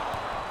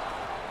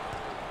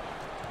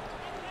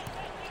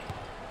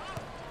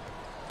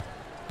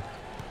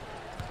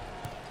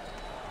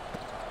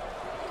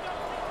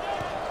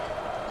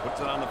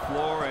 Puts it on the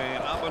floor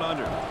and up and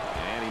under.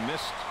 And he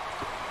missed.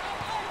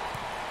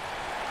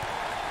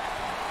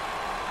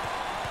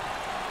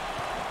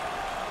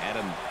 Had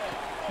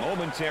a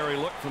momentary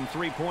look from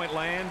three-point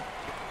land.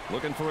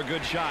 Looking for a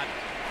good shot.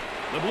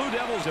 The Blue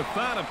Devils have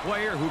found a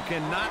player who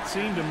cannot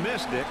seem to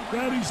miss, Dick.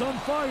 Brad, he's on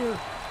fire.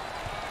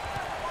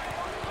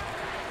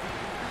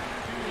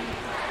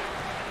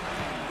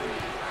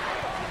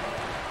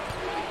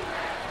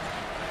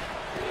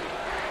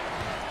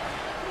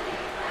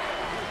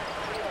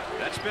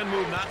 That spin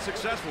move not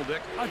successful,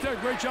 Dick. I did a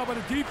great job on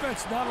the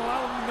defense, not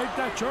allowing him to make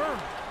that turn.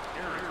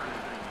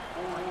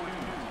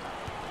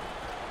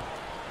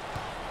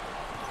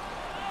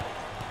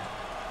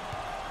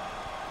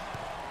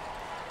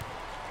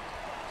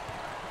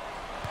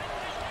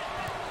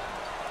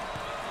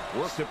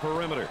 Work the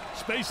perimeter.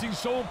 Spacing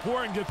so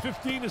important. Get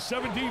 15 to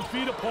 17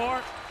 feet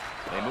apart.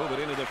 They move it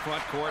into the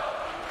front court.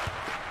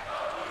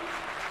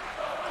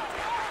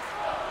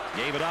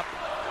 Gave it up.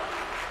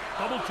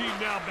 Double team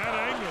now.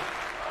 Bad angle.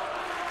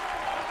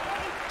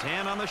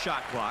 10 on the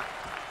shot clock.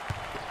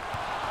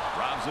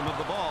 Robs him of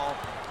the ball.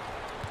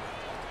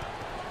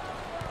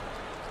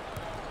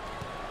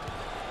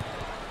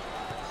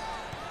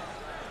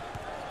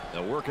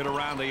 They'll work it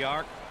around the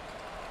arc.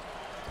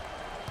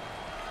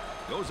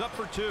 Goes up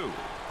for two.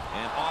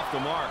 And off the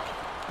mark.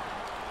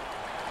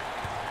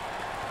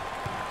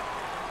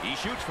 He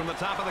shoots from the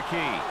top of the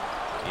key.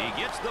 He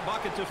gets the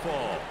bucket to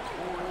fall.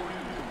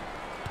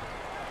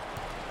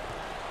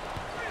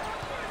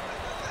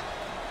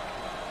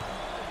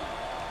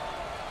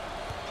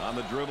 On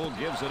the dribble,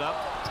 gives it up.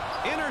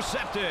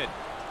 Intercepted.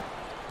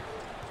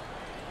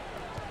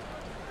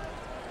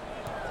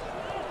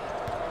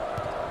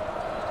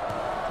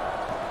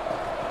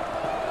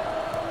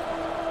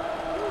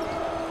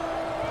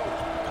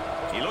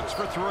 He looks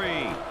for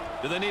three.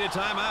 Do they need a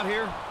timeout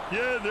here?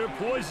 Yeah, their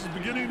poise is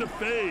beginning to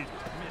fade.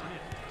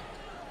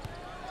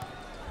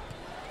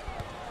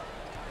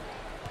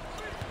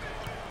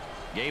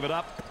 Gave it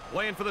up.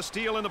 Playing for the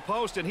steal in the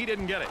post, and he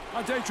didn't get it.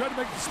 I tell you, tried to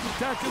make a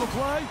spectacular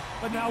play,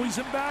 but now he's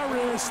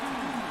embarrassed.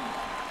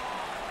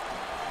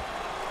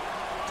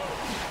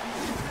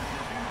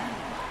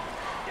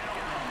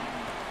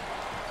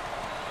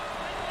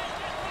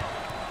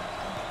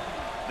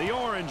 The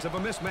Orange have a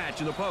mismatch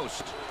in the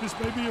post. This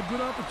may be a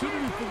good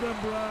opportunity for them,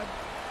 Brad.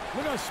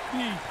 Look at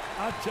speed.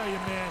 I tell you,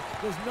 man,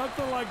 there's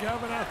nothing like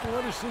having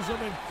athleticism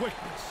and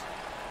quickness.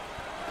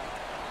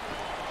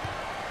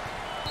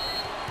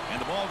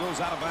 And the ball goes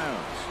out of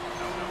bounds.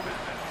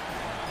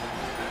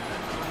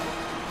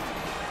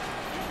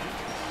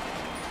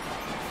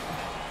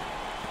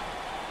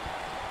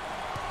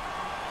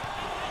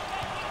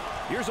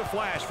 Here's a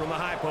flash from the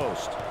high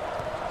post.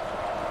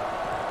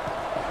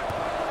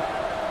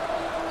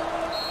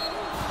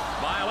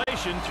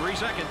 Violation, 3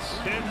 seconds.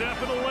 Can't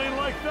nap in a lane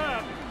like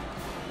that.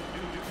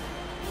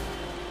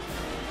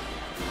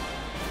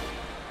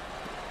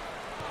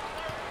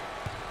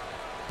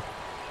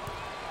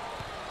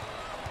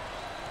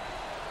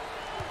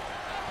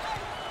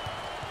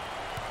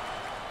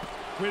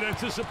 Great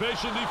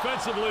anticipation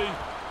defensively.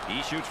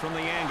 He shoots from the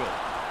angle.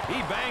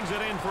 He bangs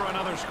it in for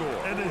another score.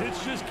 And the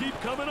hits just keep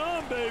coming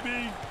on,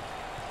 baby.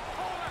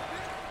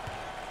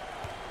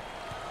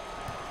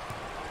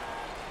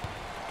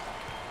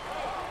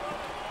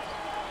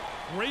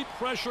 Great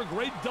pressure,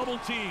 great double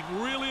team.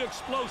 Really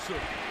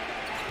explosive.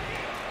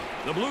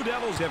 The Blue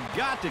Devils have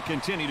got to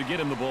continue to get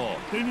him the ball.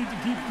 They need to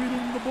keep feeding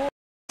him the ball.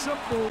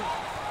 Simple.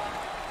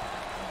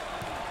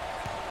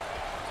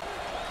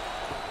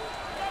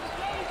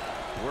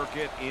 Work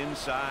it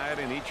inside,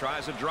 and he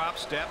tries a drop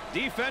step.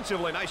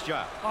 Defensively, nice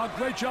job.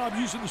 Great job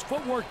using his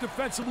footwork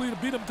defensively to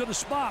beat him to the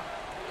spot.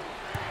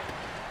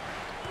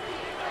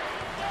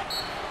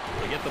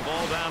 They get the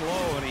ball down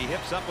low, and he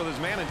hips up with his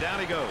man, and down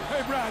he goes.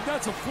 Hey, Brad,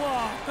 that's a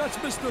flop. That's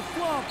Mr.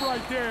 Flop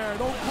right there.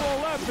 Don't call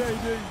that,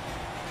 baby.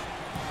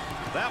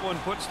 That one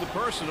puts the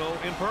personal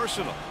in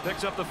personal.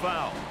 Picks up the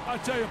foul. I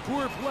tell you,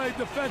 poor play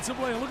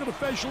defensively. Look at the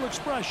facial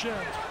expression.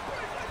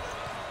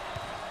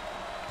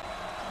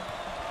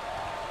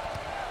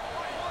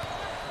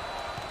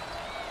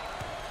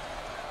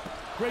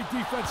 Great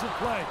defensive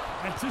play.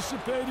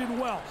 Anticipated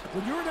well.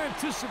 When you're an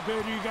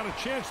anticipator, you got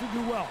a chance to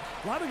do well.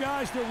 A lot of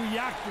guys, they're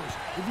reactors.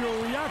 If you're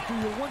a reactor,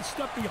 you're one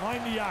step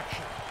behind the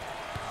action.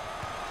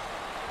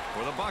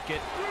 For the bucket.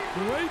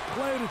 Great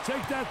play to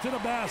take that to the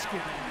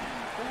basket.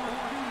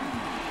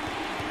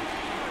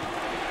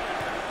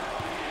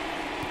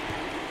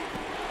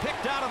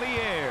 Picked out of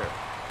the air.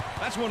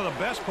 That's one of the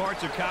best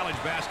parts of college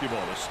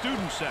basketball, the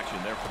student section.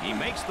 He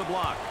makes the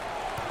block.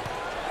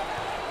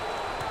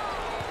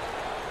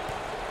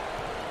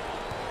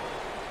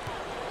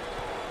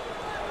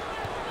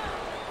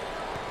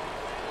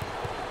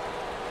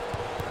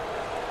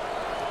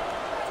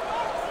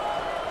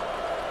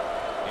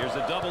 Here's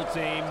a double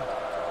team.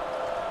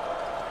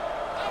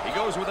 He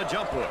goes with a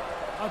jump hook.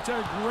 I'll tell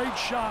you, great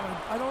shot.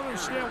 I don't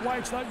understand why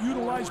it's not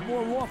utilized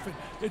more often.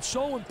 It's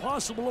so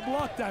impossible to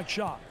block that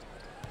shot.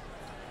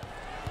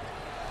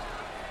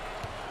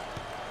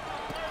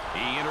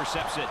 He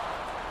intercepts it.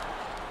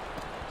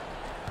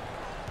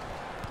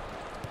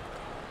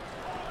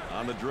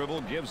 On the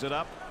dribble, gives it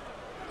up.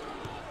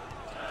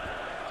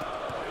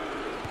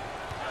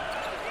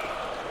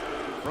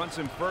 Fronts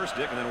him first,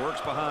 Dick, and then works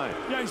behind.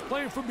 Yeah, he's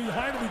playing from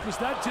behind him because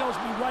that tells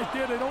me right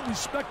there they don't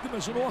respect him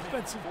as an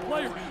offensive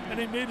player. And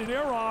they made an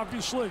error,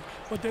 obviously,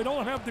 but they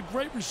don't have the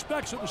great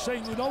respect. So they're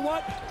saying, you know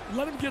what?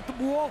 Let him get the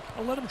ball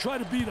and let him try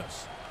to beat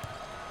us.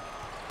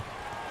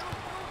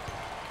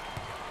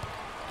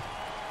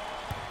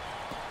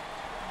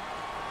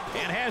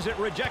 And has it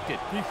rejected.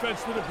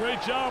 Defense did a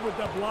great job with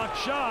that blocked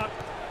shot.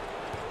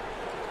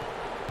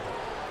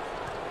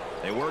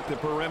 They work the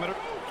perimeter.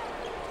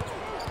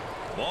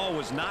 Ball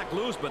was knocked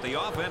loose, but the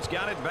offense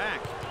got it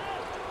back.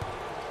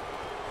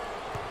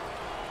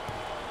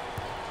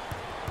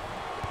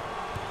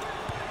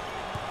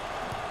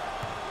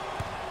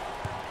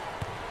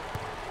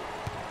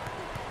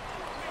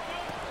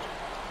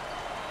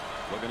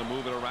 Looking to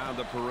move it around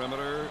the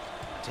perimeter.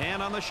 10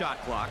 on the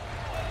shot clock.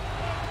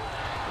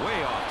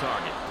 Way off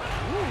target.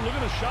 Ooh, look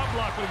at the shot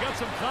block, but he got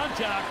some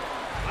contact.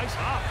 Nice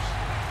hops.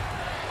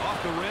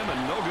 Off the rim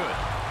and no good.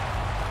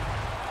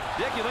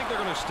 Dick, you think they're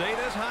going to stay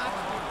this hot?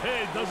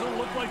 Hey, it doesn't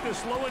look like they're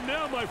slowing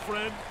down, my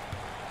friend.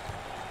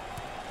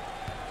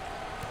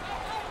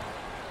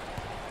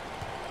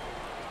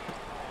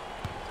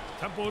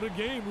 Tempo of the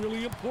game,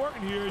 really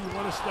important here. You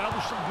want to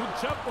establish some good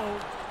tempo.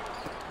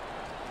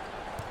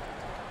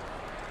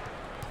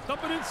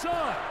 Dump it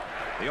inside.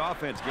 The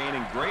offense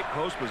gaining great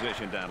post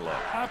position down low.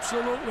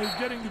 Absolutely,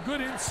 getting the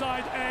good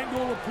inside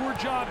angle. A poor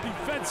job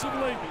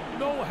defensively.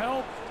 No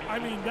help. I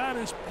mean, that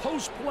is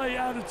post play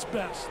at its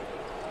best.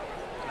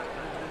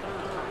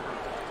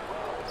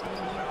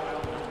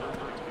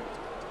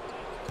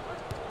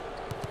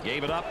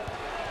 Gave it up.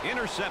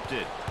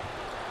 Intercepted.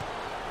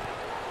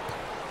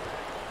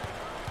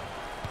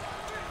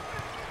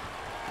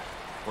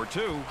 For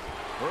two.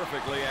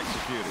 Perfectly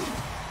executed.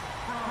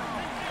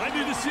 I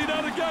need to see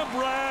that again,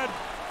 Brad.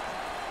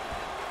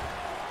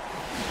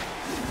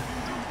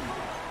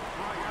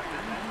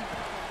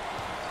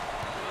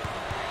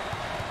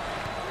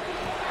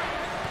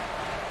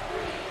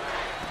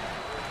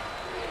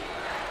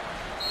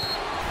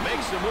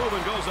 Makes the move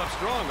and goes up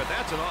strong, but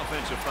that's an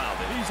offensive foul.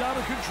 He's out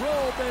of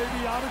control,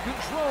 baby, out of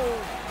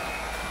control.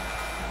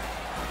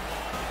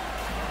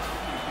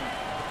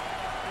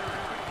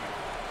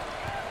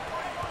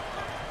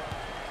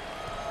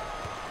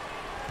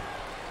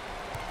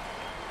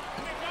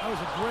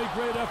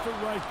 great effort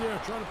right there,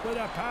 trying to play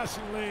that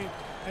passing lane,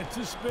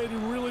 anticipated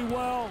really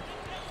well.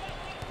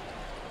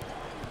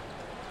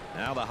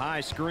 Now the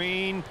high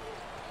screen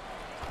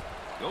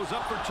goes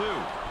up for 2.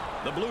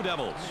 The Blue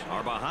Devils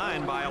are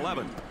behind by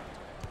 11.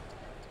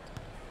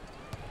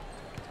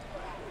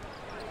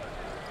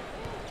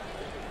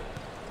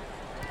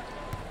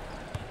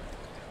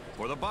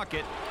 For the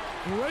bucket.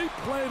 Great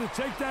play to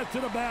take that to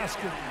the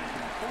basket.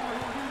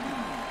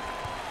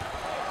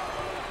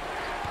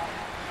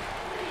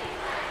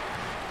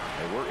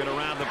 They work it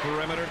around the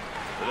perimeter.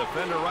 The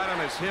defender right on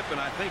his hip, and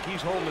I think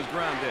he's holding his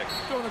ground, Dick.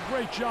 Doing a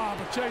great job.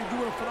 I tell you,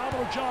 doing a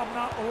phenomenal job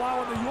not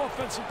allowing the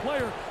offensive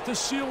player to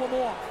seal him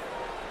off.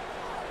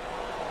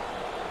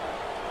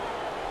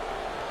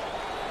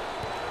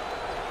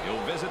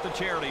 He'll visit the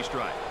charity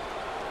stripe.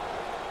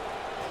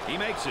 He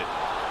makes it.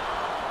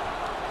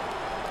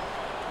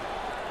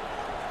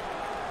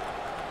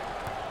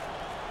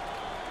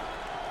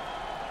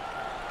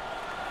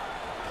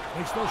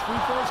 Makes those free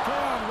throws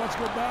count. Let's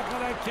go back on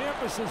that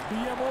campus as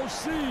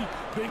BMOC.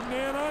 Big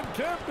man on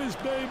campus,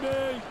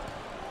 baby.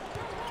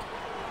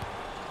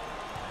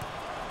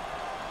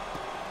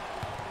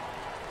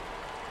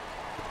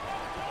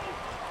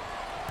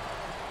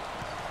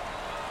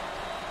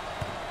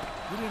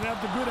 He didn't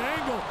have the good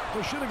angle.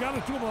 They should have got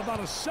it to him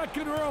about a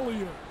second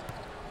earlier.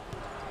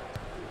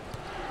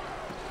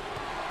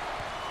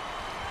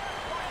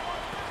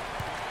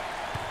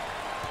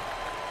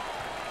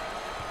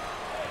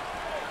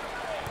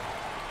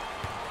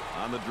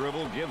 On the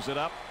dribble, gives it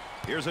up.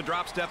 Here's a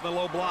drop step in the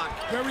low block.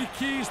 Very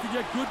key is to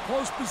get good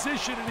close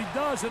position, and he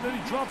does, and then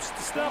he drops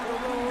the step.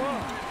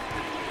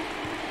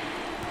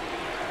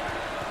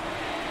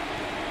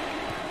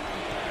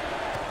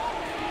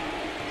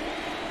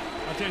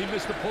 I'll tell you, he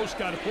missed the post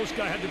guy. The post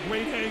guy had the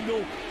great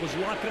angle, was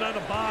locking on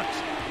the box.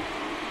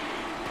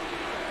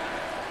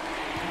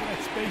 Look at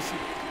that spacing.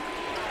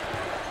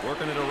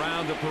 Working it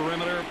around the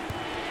perimeter.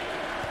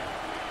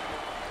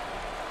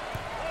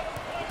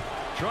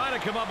 Trying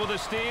to come up with a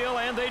steal,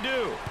 and they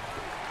do.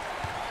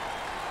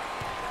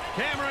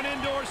 Cameron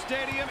Indoor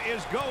Stadium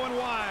is going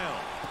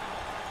wild.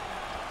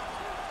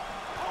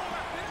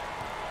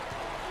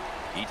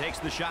 He takes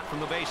the shot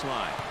from the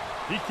baseline.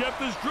 He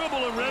kept his dribble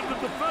and ran the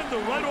defender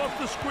right off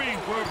the screen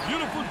for a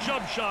beautiful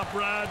jump shot,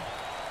 Brad.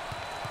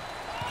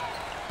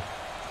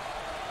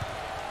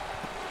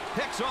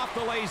 Picks off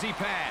the lazy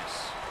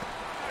pass.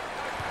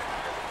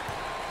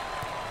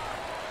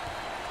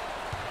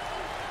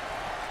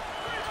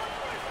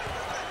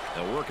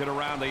 They'll work it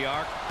around the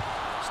arc.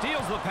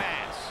 Steals the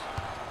pass.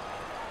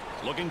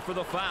 Looking for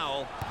the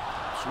foul.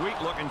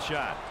 Sweet looking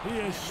shot. He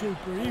is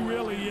super. He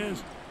really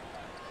is.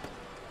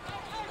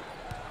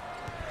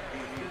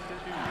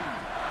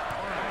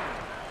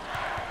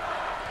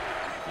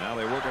 Now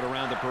they work it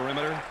around the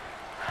perimeter.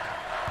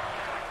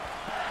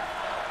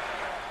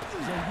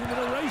 He's a unit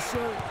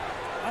eraser.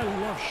 I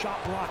love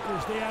shot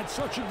blockers. They add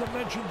such a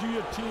dimension to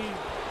your team.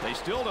 They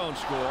still don't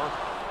score.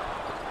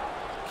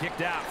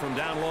 Kicked out from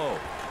down low.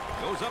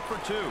 Goes up for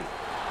 2.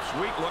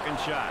 Sweet looking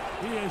shot.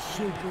 He is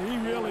super. He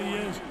really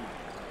is.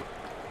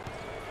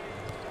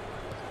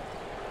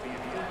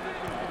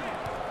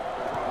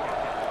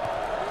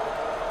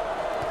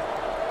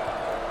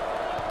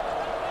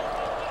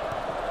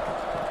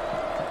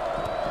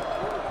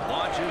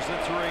 Launches the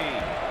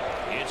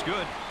 3. It's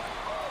good.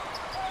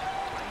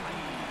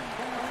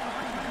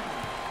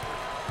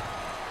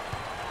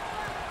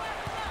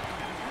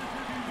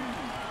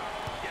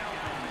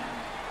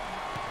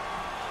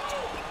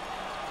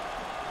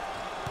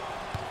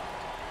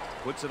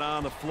 Puts it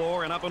on the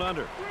floor and up and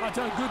under. I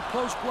tell you, good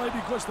post play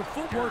because the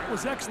footwork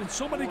was excellent.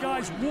 So many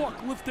guys walk,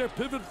 lift their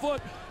pivot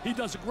foot. He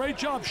does a great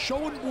job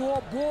showing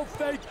ball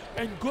fake,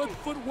 and good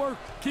footwork,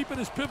 keeping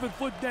his pivot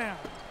foot down.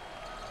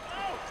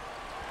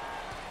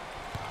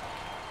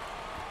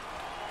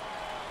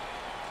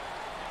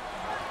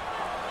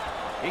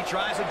 He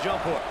tries a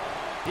jump hook.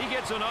 He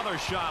gets another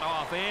shot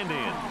off and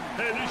in.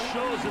 Hey, this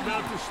show is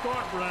about to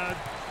start, Brad.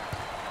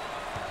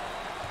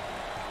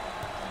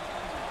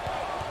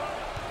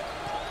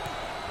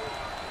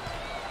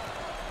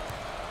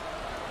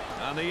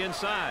 On the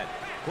inside.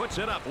 Puts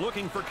it up,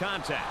 looking for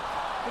contact.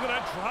 Look at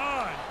that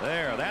try.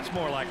 There, that's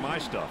more like my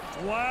stuff.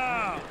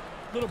 Wow.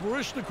 Little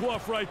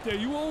Baryshnikov right there.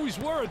 You always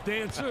were a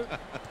dancer.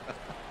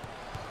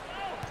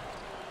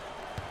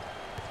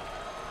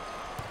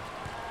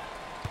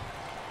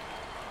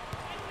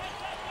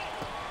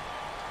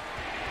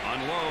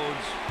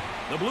 Unloads.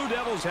 The Blue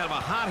Devils have a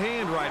hot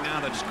hand right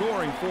now that's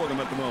scoring for them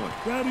at the moment.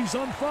 Daddy's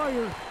on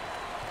fire.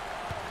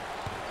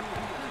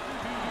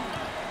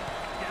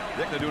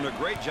 Dick, they're doing a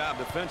great job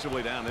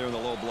defensively down there in the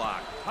low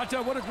block. I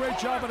tell you, what a great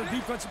job on a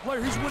defensive player.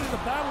 He's winning the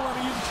battle on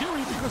the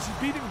interior because he's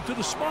beating him to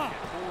the spot.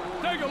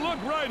 Take a look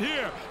right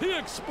here. He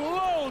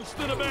explodes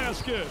to the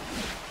basket.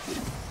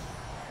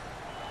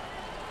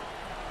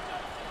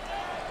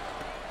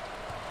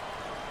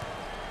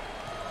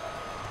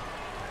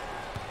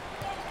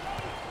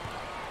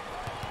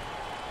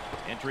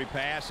 Entry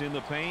pass in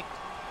the paint.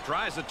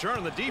 Tries to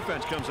turn, the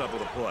defense comes up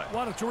with a play.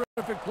 What a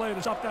terrific play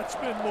to stop that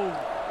spin move.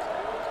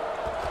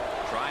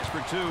 Tries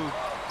tries for two.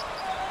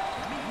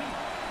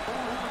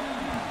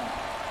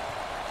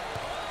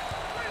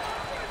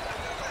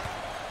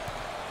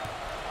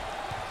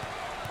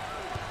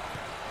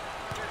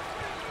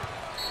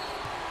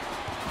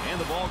 And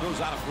the ball goes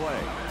out of play.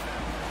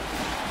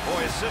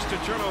 Boy,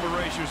 assist-to-turnover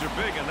ratios are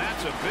big, and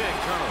that's a big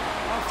turnover.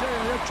 I'll tell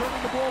you, they're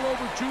turning the ball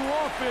over too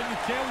often. You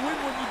can't win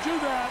when you do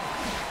that.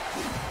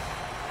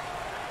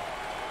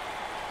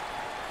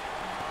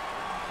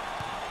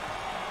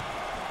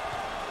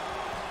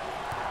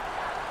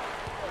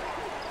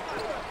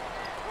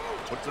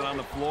 Puts it on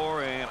the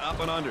floor and up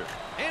and under.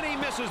 And he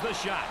misses the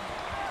shot.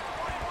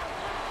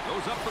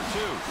 Goes up for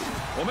two.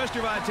 Well,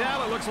 Mr.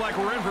 Vitale, it looks like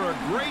we're in for a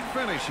great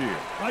finish here.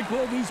 I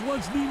call these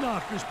ones knee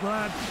knockers,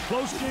 Brad.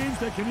 Close games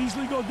that can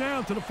easily go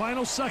down to the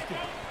final second.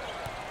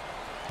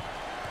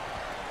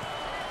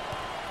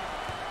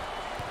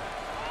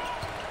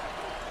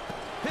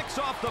 Picks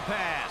off the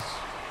pass.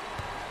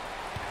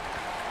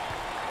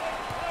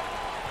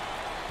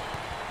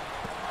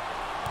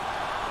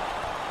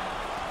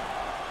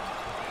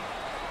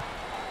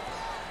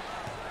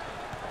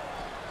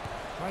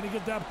 Trying to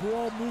get that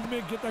ball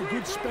movement, get that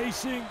good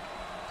spacing.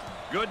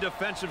 Good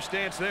defensive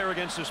stance there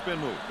against the spin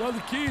move. Well, the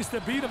key is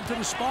to beat him to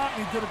the spot,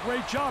 and he did a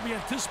great job. He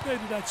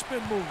anticipated that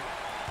spin move.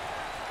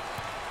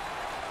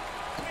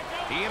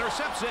 He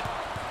intercepts it.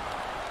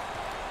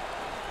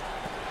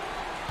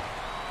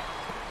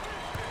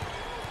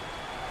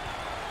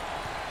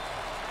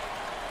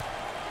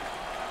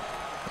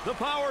 The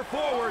power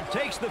forward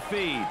takes the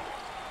feed.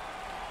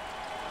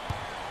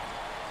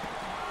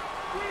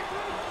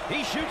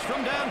 He shoots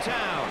from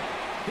downtown.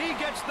 He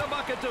gets the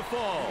bucket to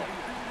fall.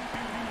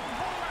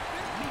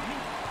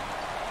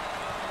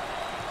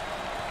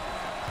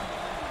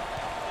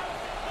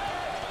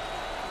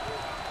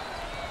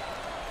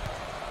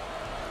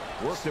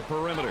 Work the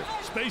perimeter.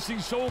 Spacing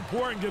so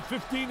important. Get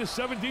 15 to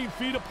 17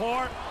 feet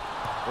apart.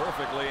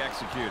 Perfectly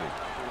executed.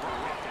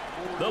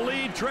 The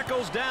lead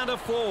trickles down to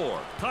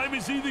 4. Time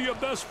is either your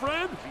best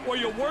friend or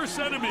your worst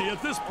enemy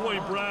at this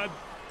point, Brad.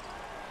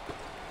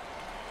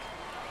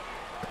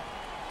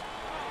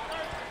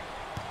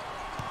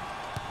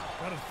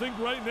 Got to think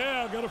right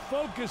now. Got to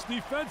focus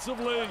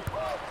defensively.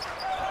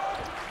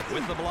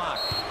 With the block.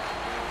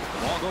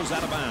 The ball goes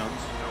out of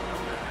bounds.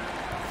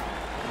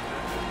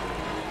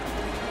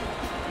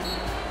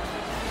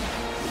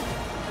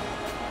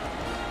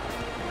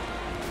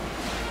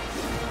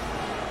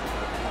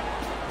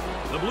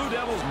 The Blue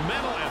Devils'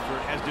 mental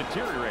effort has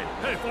deteriorated.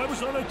 Hey, if I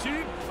was on a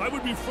team, I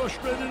would be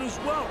frustrated as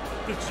well.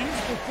 The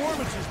team's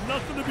performance is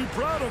nothing to be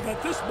proud of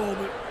at this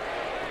moment.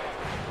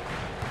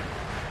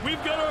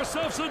 We've got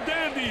ourselves a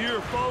dandy here,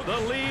 folks. The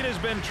lead has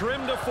been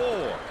trimmed to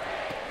 4.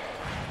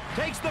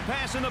 Takes the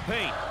pass in the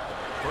paint.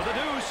 For the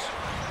deuce.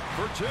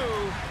 For 2.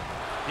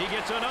 He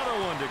gets another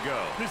one to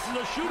go. This is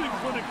a shooting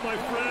clinic, my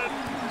friend.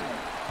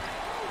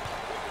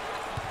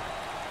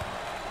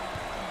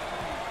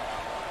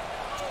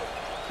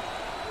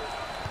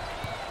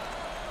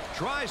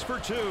 Tries for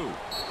 2.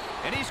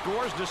 And he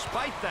scores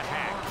despite the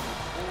hack.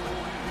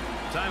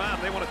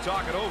 Timeout. They want to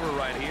talk it over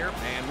right here.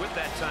 And with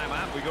that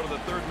timeout, we go to the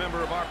third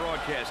member of our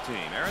broadcast team.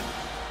 Aaron?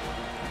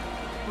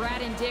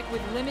 Brad and Dick,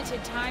 with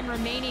limited time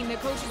remaining, the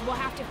coaches will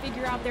have to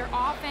figure out their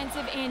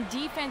offensive and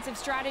defensive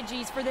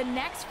strategies for the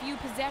next few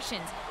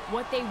possessions.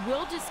 What they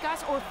will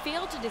discuss or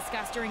fail to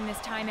discuss during this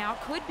timeout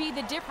could be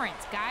the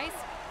difference, guys.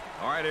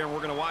 All right, Aaron, we're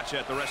going to watch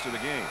that the rest of the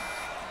game.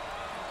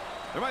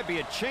 There might be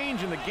a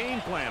change in the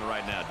game plan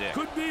right now, Dick.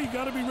 Could be.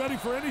 Got to be ready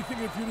for anything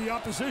if you're the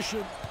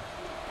opposition.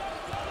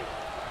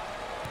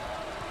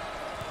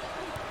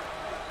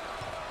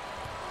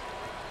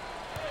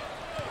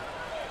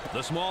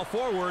 The small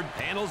forward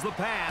handles the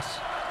pass.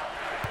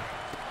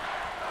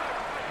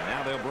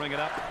 Now they'll bring it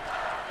up.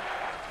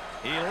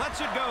 He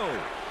lets it go.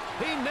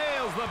 He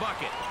nails the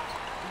bucket.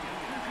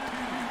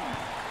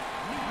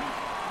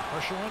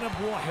 Pressure on the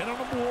ball, head on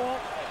the ball.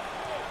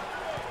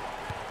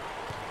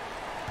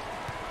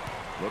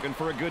 Looking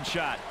for a good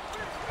shot.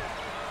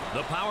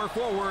 The power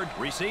forward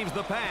receives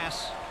the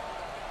pass.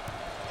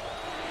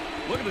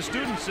 Look at the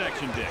student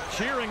section, Dick,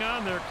 cheering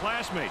on their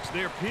classmates,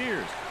 their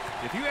peers.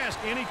 If you ask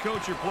any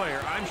coach or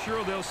player, I'm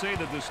sure they'll say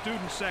that the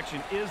student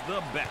section is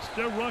the best.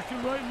 They're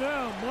rocking right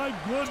now. My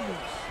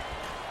goodness.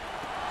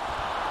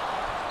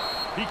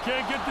 He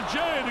can't get the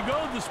J to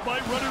go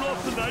despite running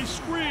off the nice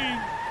screen.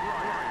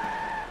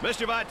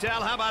 Mr.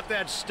 Vitale, how about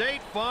that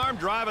State Farm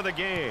drive of the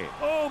game?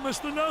 Oh,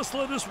 Mr.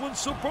 Nessler, this one's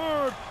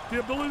superb. The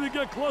ability to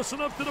get close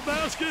enough to the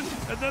basket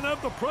and then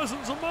have the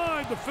presence of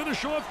mind to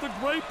finish off the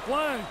great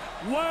play.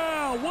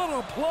 Wow, what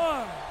a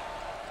play.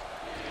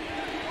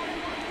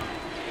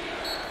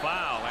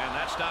 Foul, and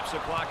that stops the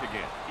clock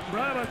again.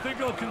 Brad, I think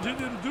they'll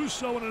continue to do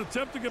so in an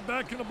attempt to get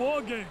back in the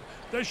ball game.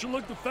 They should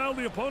look to foul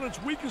the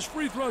opponent's weakest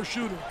free throw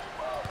shooter.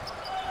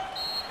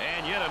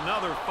 And yet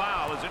another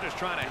foul as they're just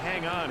trying to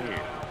hang on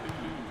here.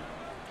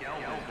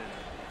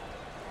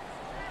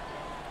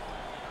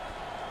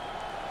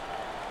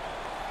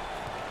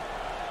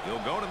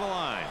 He'll go to the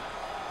line.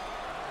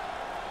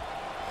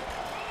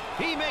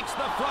 He makes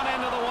the front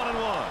end of the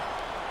 1-and-1.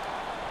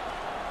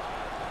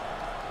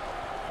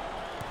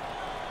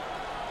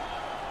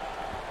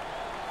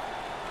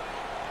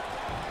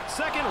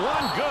 Second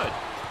one, good.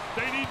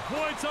 They need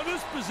points on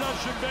this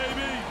possession,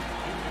 baby.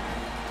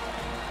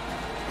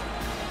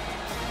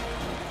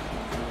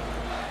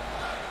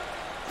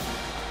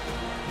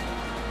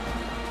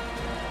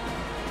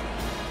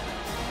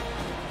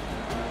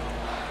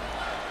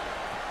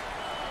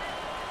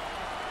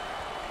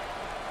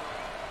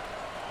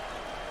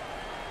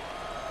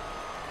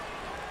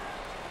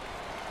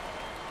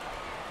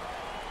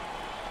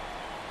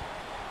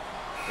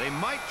 They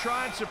might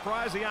try and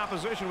surprise the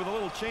opposition with a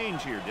little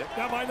change here, Dick.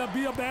 That might not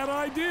be a bad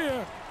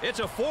idea. It's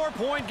a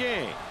 4-point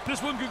game.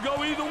 This one could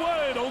go either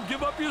way. Don't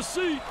give up your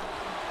seat.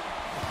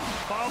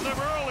 Foul them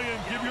early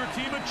and give your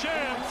team a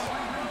chance.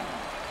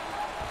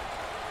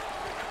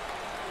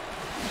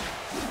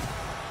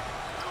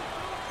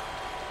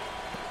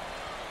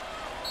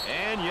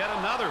 And yet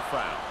another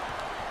foul.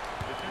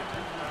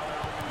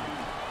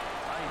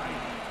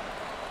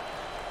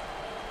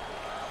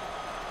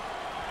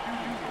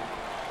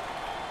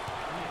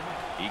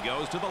 He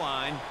goes to the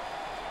line.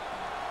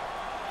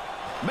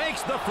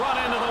 Makes the front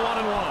end of the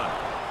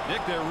 1-and-1.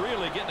 Nick, they're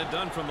really getting it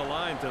done from the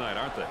line tonight,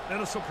 aren't they?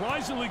 And a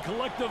surprisingly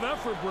collective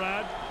effort,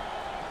 Brad.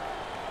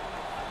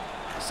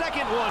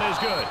 Second one is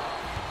good.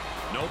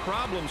 No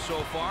problem so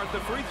far at the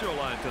free throw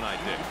line tonight,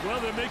 Dick.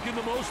 Well, they're making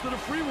the most of the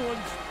free ones.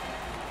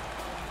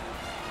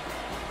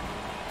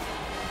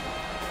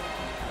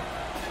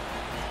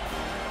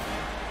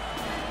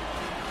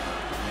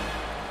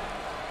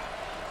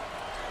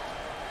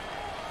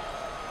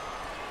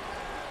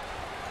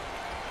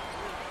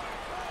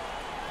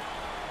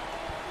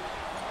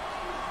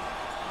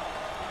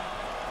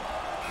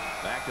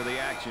 Back to the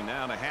action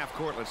now in a half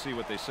court. Let's see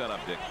what they set up,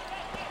 Dick.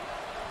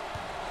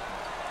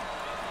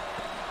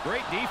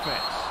 Great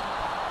defense.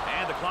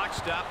 And the clock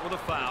stopped with a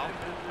foul.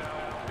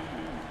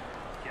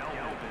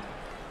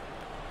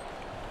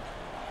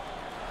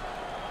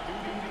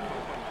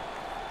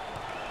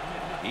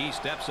 He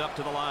steps up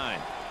to the line.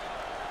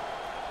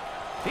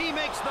 He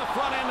makes the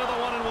front end of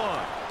the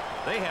 1-and-1.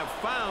 They have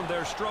found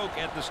their stroke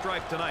at the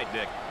stripe tonight,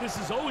 Dick. This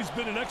has always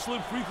been an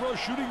excellent free throw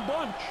shooting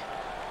bunch.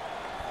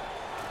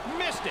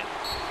 Missed it.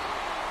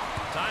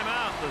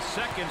 Timeout. The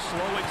second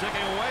slowly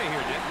ticking away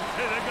here, Dick.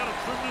 Hey, they got to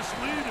trim this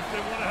lead if they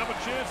want to have a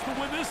chance to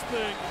win this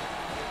thing.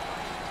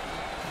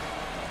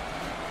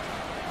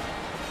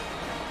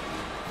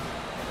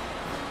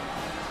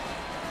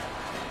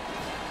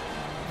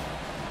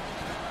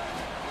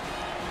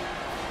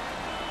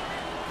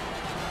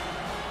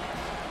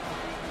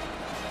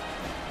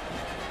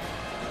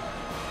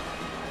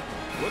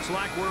 Looks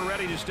like we're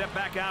ready to step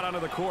back out onto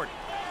the court.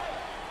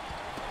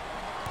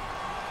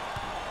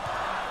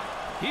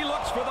 He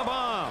looks for the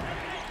bomb.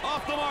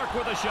 Off the mark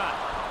with a shot.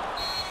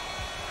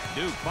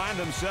 Duke find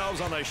themselves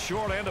on the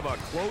short end of a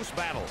close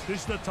battle. This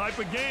is the type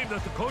of game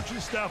that the coaching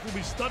staff will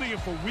be studying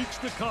for weeks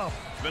to come.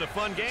 It's been a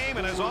fun game,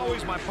 and as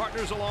always, my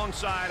partners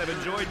alongside have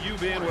enjoyed you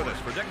being with us.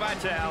 For Dick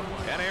Vitale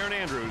and Aaron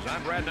Andrews,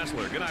 I'm Brad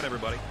Nessler. Good night,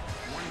 everybody.